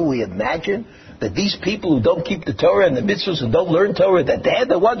 How can we imagine that these people who don't keep the Torah and the mitzvahs and don't learn Torah, that they're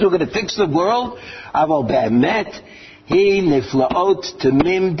the ones who are going to fix the world? Avol Be'emet. He niflaot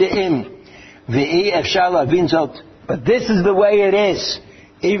temim de'im. Ve'i efshar lavin zot. But this is the way it is.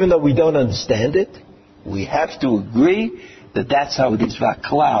 Even though we don't understand it, we have to agree that that's how it is.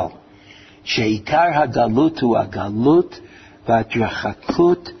 V'aklal. She'ikar hagalut hu hagalut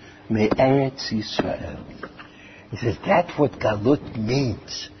v'atrachakut me'eretz Yisrael. He says that's what galut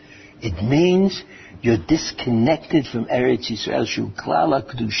means. It means you're disconnected from Eretz Yisrael. Shu klal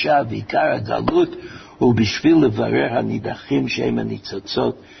ha'kedusha v'ikar hagalut ובשביל לברר הנידחים שהם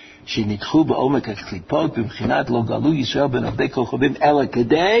הניצוצות שנדחו בעומק הקליפות במחינת לא גלו ישראל בין עובדי כוכבים אלא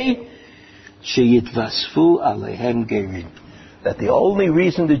כדי שיתווספו עליהם גרים. That the only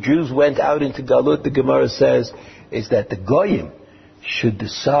reason the Jews went out into Galut, the Gemara says, is that the Goyim should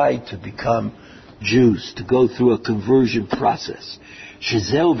decide to become Jews, to go through a conversion process.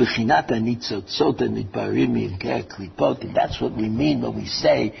 שזהו בחינת הניצוצות הנתבררים מעמקי הקליפות, and that's what we mean when we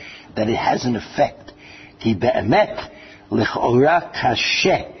say that it has an effect. כי באמת לכאורה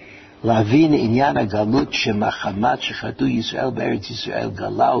קשה להבין עניין הגלות שמחמת שחטאו ישראל בארץ ישראל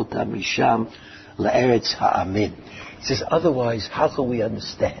גלה אותם משם לארץ העמים. He says, otherwise, how can we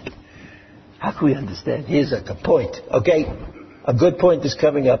understand? How can we understand? Here's a point. Okay, a good point is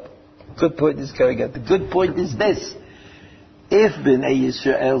coming up. Good point is coming up. The good point is this. If Bnei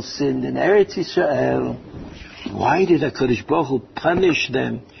Yisrael sinned in Eretz Yisrael, why did HaKadosh Baruch Hu punish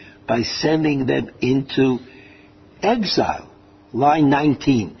them by sending them into exile? Line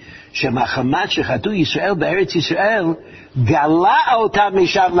 19. Shemachamat shechatu Yisrael be'eretz Yisrael gala otam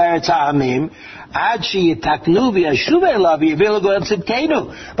mishav la'eretz ha'amim ad sheyitaknu v'yashuv elav v'yivil l'goyim tzidkenu.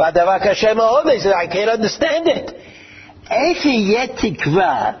 V'adavar kashem ma'od. They said, I can't understand it. Eich yet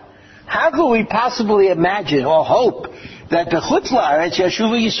tikva. How can we possibly imagine or hope that the Chutz La'aretz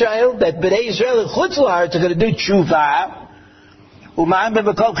Yashuva Yisrael, that Bnei Yisrael and Chutz La'aretz are going to do tshuva. U'ma'am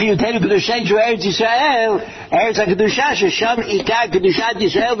b'makol chiyutenu kedushei Eretz Yisrael, Eretz HaKedusha, shesham ikar kedushat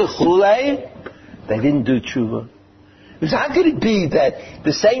Yisrael v'chulei. They didn't do tshuva. Because how could it be that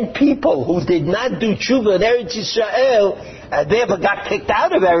the same people who did not do tshuva in Eretz Yisrael and therefore got kicked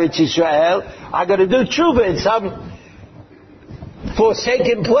out of Eretz Yisrael are going to do tshuva in some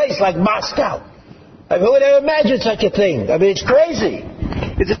forsaken place like Moscow? I mean, who would ever imagine such a thing? I mean, it's crazy.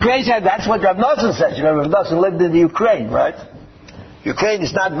 It's crazy. That's what Rav Nosson says. You know, Rav Nosson lived in the Ukraine, right? Ukraine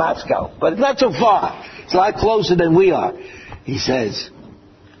is not Moscow, but it's not so far. It's a lot closer than we are. He says,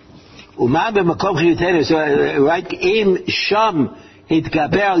 right? Im Sham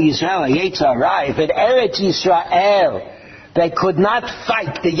hitgaber Yisrael Yetzer Hara. If in Eretz Yisrael they could not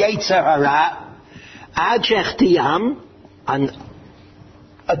fight the Yetzer Hara, Ad Shechtiyam,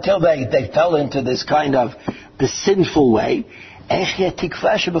 until they fell into this kind of the sinful way. How can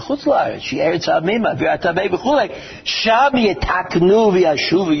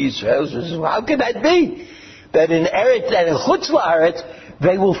that be? That in Eretz and in Chutz La'aretz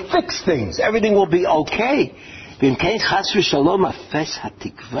they will fix things. Everything will be okay. And then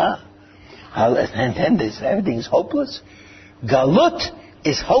everything is hopeless. Galut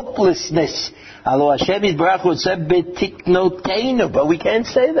is hopelessness. But we can't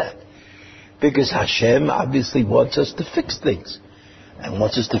say that. Because Hashem obviously wants us to fix things. And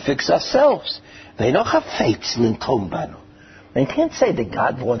wants us to fix ourselves. They don't have fates in Tombano. They can't say that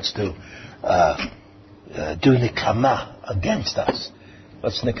God wants to do nikama against us.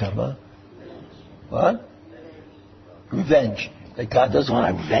 What's nikama? What? Revenge. That God doesn't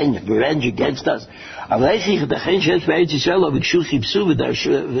want revenge against us. How is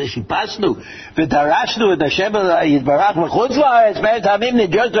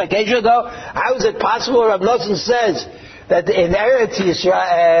it possible, Rav Nosson says, that in Eretz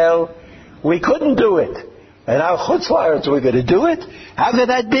Yisrael we couldn't do it, and our Chutz La'aretz we're going to do it? How could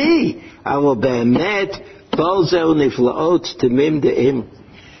that be?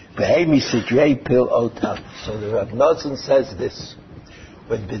 So the Rav Nosson says this: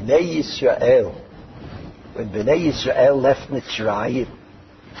 when Bnei Yisrael left Mitzrayim,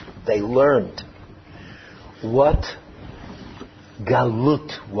 they learned what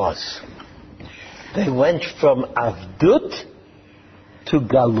Galut was. They went from Avdut to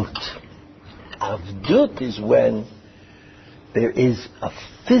Galut. Avdut is when there is a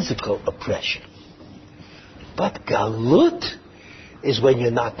physical oppression. But Galut is when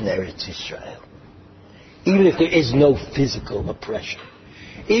you're not in Eretz Yisrael. Even if there is no physical oppression.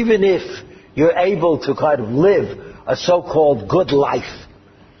 Even if you're able to kind of live a so-called good life.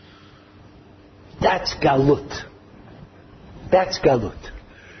 That's Galut. That's Galut.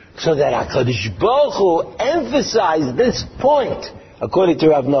 So that HaKadosh Baruch Hu emphasized this point, according to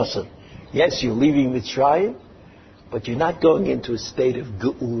Rav Nosson. Yes, you're leaving Mitzrayim, but you're not going into a state of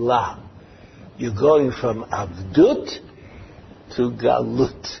Geula. You're going from Avdut to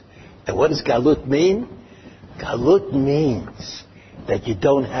Galut. And what does Galut mean? Galut means that you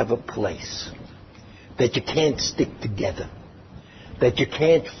don't have a place, that you can't stick together, that you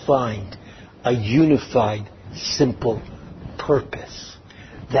can't find a unified, simple purpose.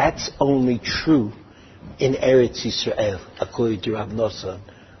 That's only true in Eretz Yisrael, according to Rav Nosson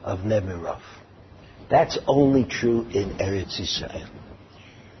of Nemirov. That's only true in Eretz Yisrael.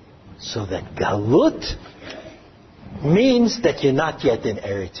 So that Galut means that you're not yet in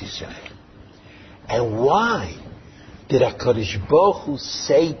Eretz Yisrael. And why did HaKadosh Baruch Hu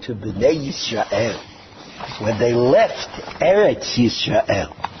say to Bnei Yisrael, when they left Eretz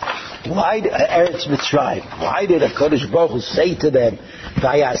Yisrael, Eretz Mitzrayim, why did HaKadosh Baruch Hu say to them,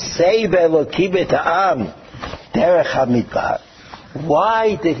 Vayasei be'elokim et ha'am derech ha'midbar?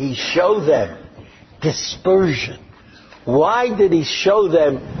 Why did He show them dispersion? Why did He show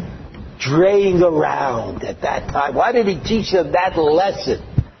them draying around at that time? Why did He teach them that lesson?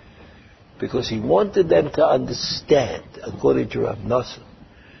 Because He wanted them to understand, according to Rav Nosson,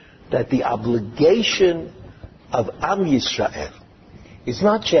 that the obligation of Am Yisrael is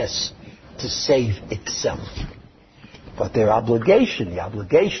not just to save itself, but the obligation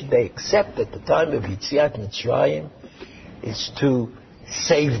they accept at the time of Yetziat Mitzrayim is to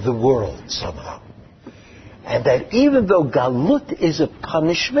save the world somehow. And that even though Galut is a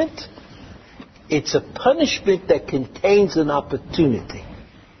punishment, it's a punishment that contains an opportunity.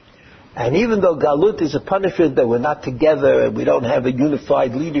 And even though Galut is a punishment that we're not together and we don't have a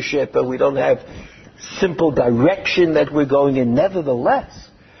unified leadership and we don't have simple direction that we're going in, nevertheless,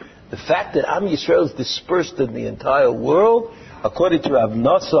 the fact that Am Yisrael is dispersed in the entire world, according to Rav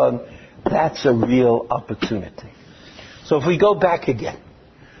Nosson, that's a real opportunity. So if we go back again,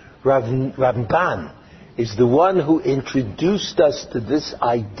 Ramban is the one who introduced us to this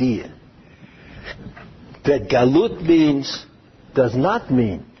idea that Galut does not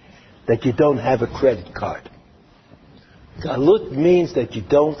mean that you don't have a credit card. Galut means that you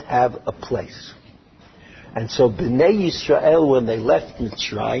don't have a place. And so Bnei Yisrael, when they left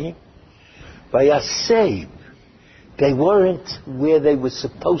Mitzrayim, Vayaseh, they weren't where they were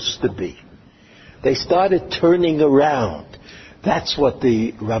supposed to be. They started turning around. That's what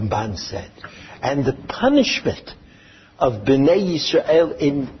the Ramban said. And the punishment of Bnei Yisrael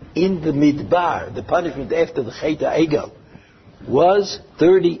in the Midbar, the punishment after the Chet HaEgel, was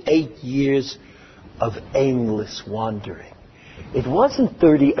 38 years of aimless wandering. It wasn't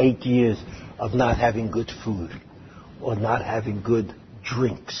 38 years of not having good food or not having good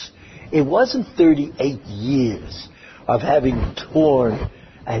drinks. It wasn't 38 years of having torn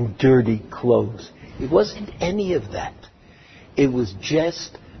and dirty clothes. It wasn't any of that. It was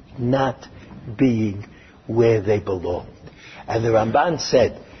just not being where they belonged. And the Ramban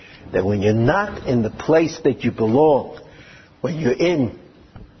said that when you're not in the place that you belong, when you're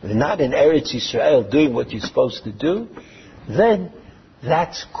not in Eretz Yisrael doing what you're supposed to do, then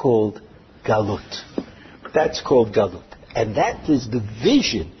that's called Galut. That's called Galut. And that is the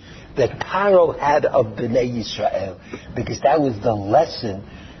vision that Paro had of Bnei Yisrael, because that was the lesson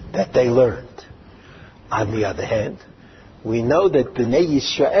that they learned. On the other hand, we know that Bnei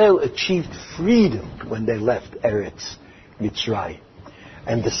Yisrael achieved freedom when they left Eretz Mitzrayim.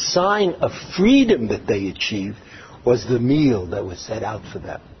 And the sign of freedom that they achieved was the meal that was set out for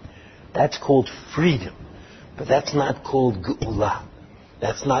them. That's called freedom. But that's not called Geula.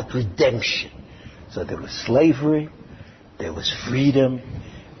 That's not redemption. So there was slavery, there was freedom,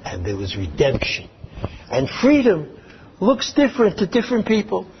 and there was redemption. And freedom looks different to different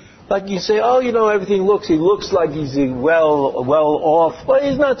people. Like you say, everything he looks like he's well off. Well,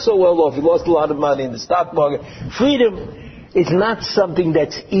 he's not so well off. He lost a lot of money in the stock market. Freedom is not something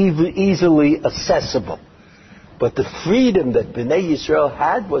that's easily accessible. But the freedom that Bnei Yisrael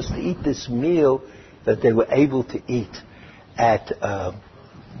had was to eat this meal that they were able to eat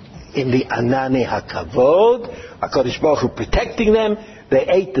in the Anane HaKavod, HaKadosh Baruch Hu protecting them. They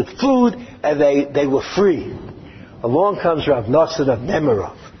ate the food and they were free. Along comes Rav Nosson of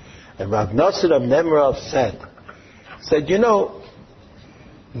Nemirov. And Rav Nosson of Nemirov said,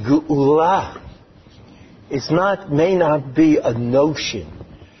 Geula may not be a notion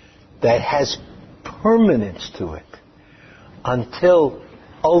that has permanence to it until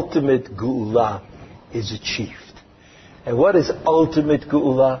ultimate Geula is achieved. And what is ultimate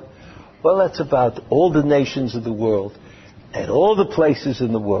Geula? Well, that's about all the nations of the world and all the places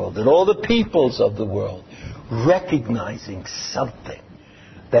in the world and all the peoples of the world recognizing something,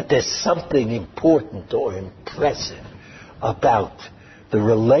 that there's something important or impressive about the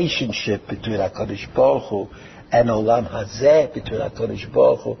relationship between HaKadosh Baruch Hu and Olam Hazeh, between HaKadosh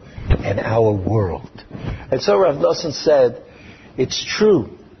Baruch Hu and our world. And so Rav Nosson said, it's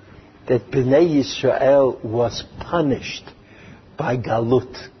true that Bnei Yisrael was punished by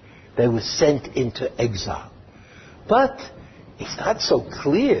Galut. They were sent into exile. But it's not so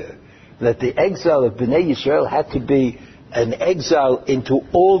clear that the exile of Bnei Yisrael had to be an exile into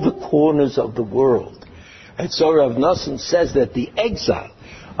all the corners of the world. And so Rav Nosson says that the exile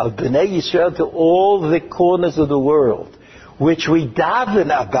of Bnei Yisrael to all the corners of the world, which we daven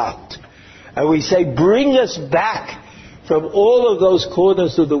about, and we say, bring us back from all of those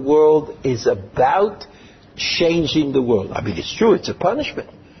corners of the world, is about changing the world. I mean, it's true, it's a punishment,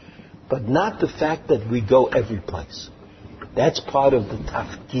 but not the fact that we go every place. That's part of the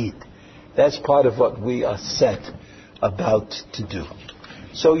tafkid. That's part of what we are set about to do.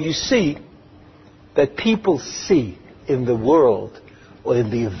 So you see that people see in the world, or in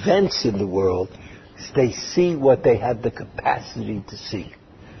the events in the world, they see what they have the capacity to see.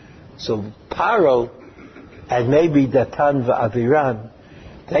 So Paro and maybe Datan v'Aviram,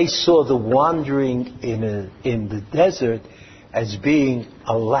 they saw the wandering in the desert as being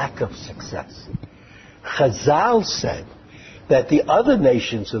a lack of success. Chazal said that the other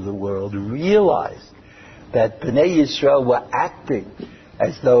nations of the world realized that Bnei Yisrael were acting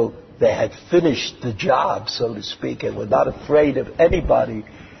as though they had finished the job, so to speak, and were not afraid of anybody.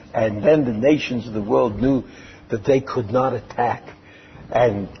 And then the nations of the world knew that they could not attack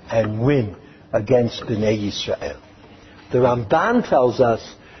and win against Bnei Yisrael. The Ramban tells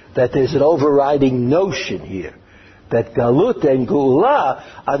us that there's an overriding notion here, that Galut and Geula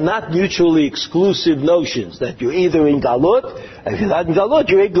are not mutually exclusive notions, that you're either in Galut, and if you're not in Galut,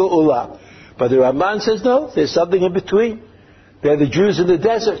 you're in Geula. But the Ramban says, no, there's something in between. They're the Jews in the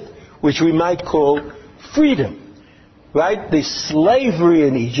desert, which we might call freedom. right? The slavery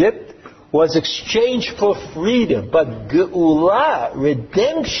in Egypt was exchanged for freedom. But Geula,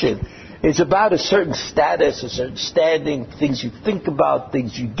 redemption, is about a certain status, a certain standing, things you think about,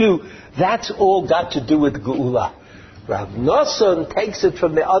 things you do. That's all got to do with Geula. Rav Nosson takes it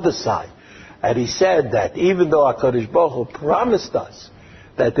from the other side. And he said that even though HaKadosh Baruch Hu promised us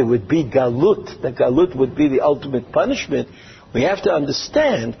that there would be Galut, that Galut would be the ultimate punishment, we have to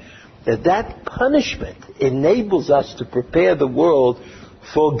understand that that punishment enables us to prepare the world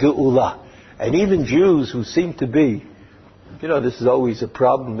for Geula. And even Jews who seem to be, this is always a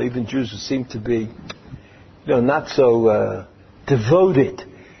problem, even Jews who seem to be, not so devoted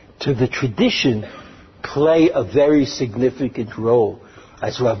to the tradition, play a very significant role.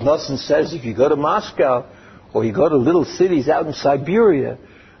 As Rav Nosson says, if you go to Moscow or you go to little cities out in Siberia,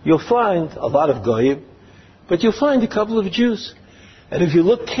 you'll find a lot of Goyim, but you'll find a couple of Jews. And if you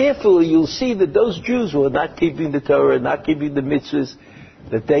look carefully, you'll see that those Jews who are not keeping the Torah, not keeping the mitzvahs,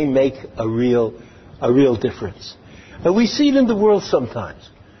 that they make a real difference. And we see it in the world sometimes.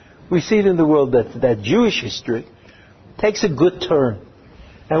 We see it in the world that Jewish history takes a good turn.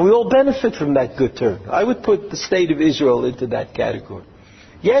 And we all benefit from that good turn. I would put the state of Israel into that category.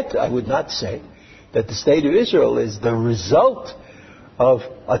 Yet, I would not say that the state of Israel is the result of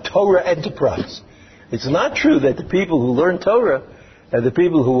a Torah enterprise. It's not true that the people who learned Torah and the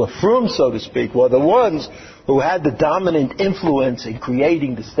people who were frum, so to speak, were the ones who had the dominant influence in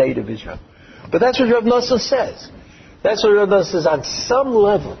creating the state of Israel. But that's what Rav Nosson says. That's what Rav Nosson says on some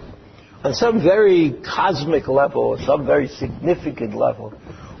level, on some very cosmic level, or some very significant level.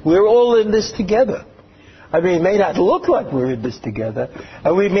 We're all in this together. I mean, it may not look like we're in this together,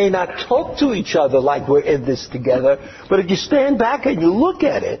 and we may not talk to each other like we're in this together, but if you stand back and you look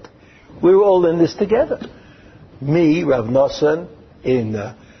at it, we're all in this together. Me, Rav Nosson, in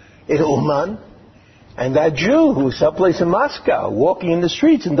Uman, and that Jew who's someplace in Moscow, walking in the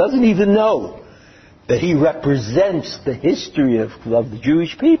streets and doesn't even know that he represents the history of the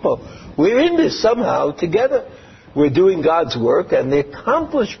Jewish people. We're in this somehow together. We're doing God's work, and the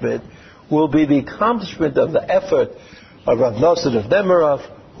accomplishment will be the accomplishment of the effort of Rav Nosson of Nemirov,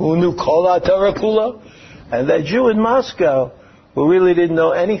 who knew Kol HaTorah Kula, and that Jew in Moscow who really didn't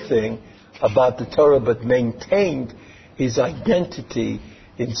know anything about the Torah but maintained his identity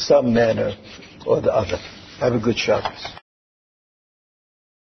in some manner or the other. Have a good Shabbos.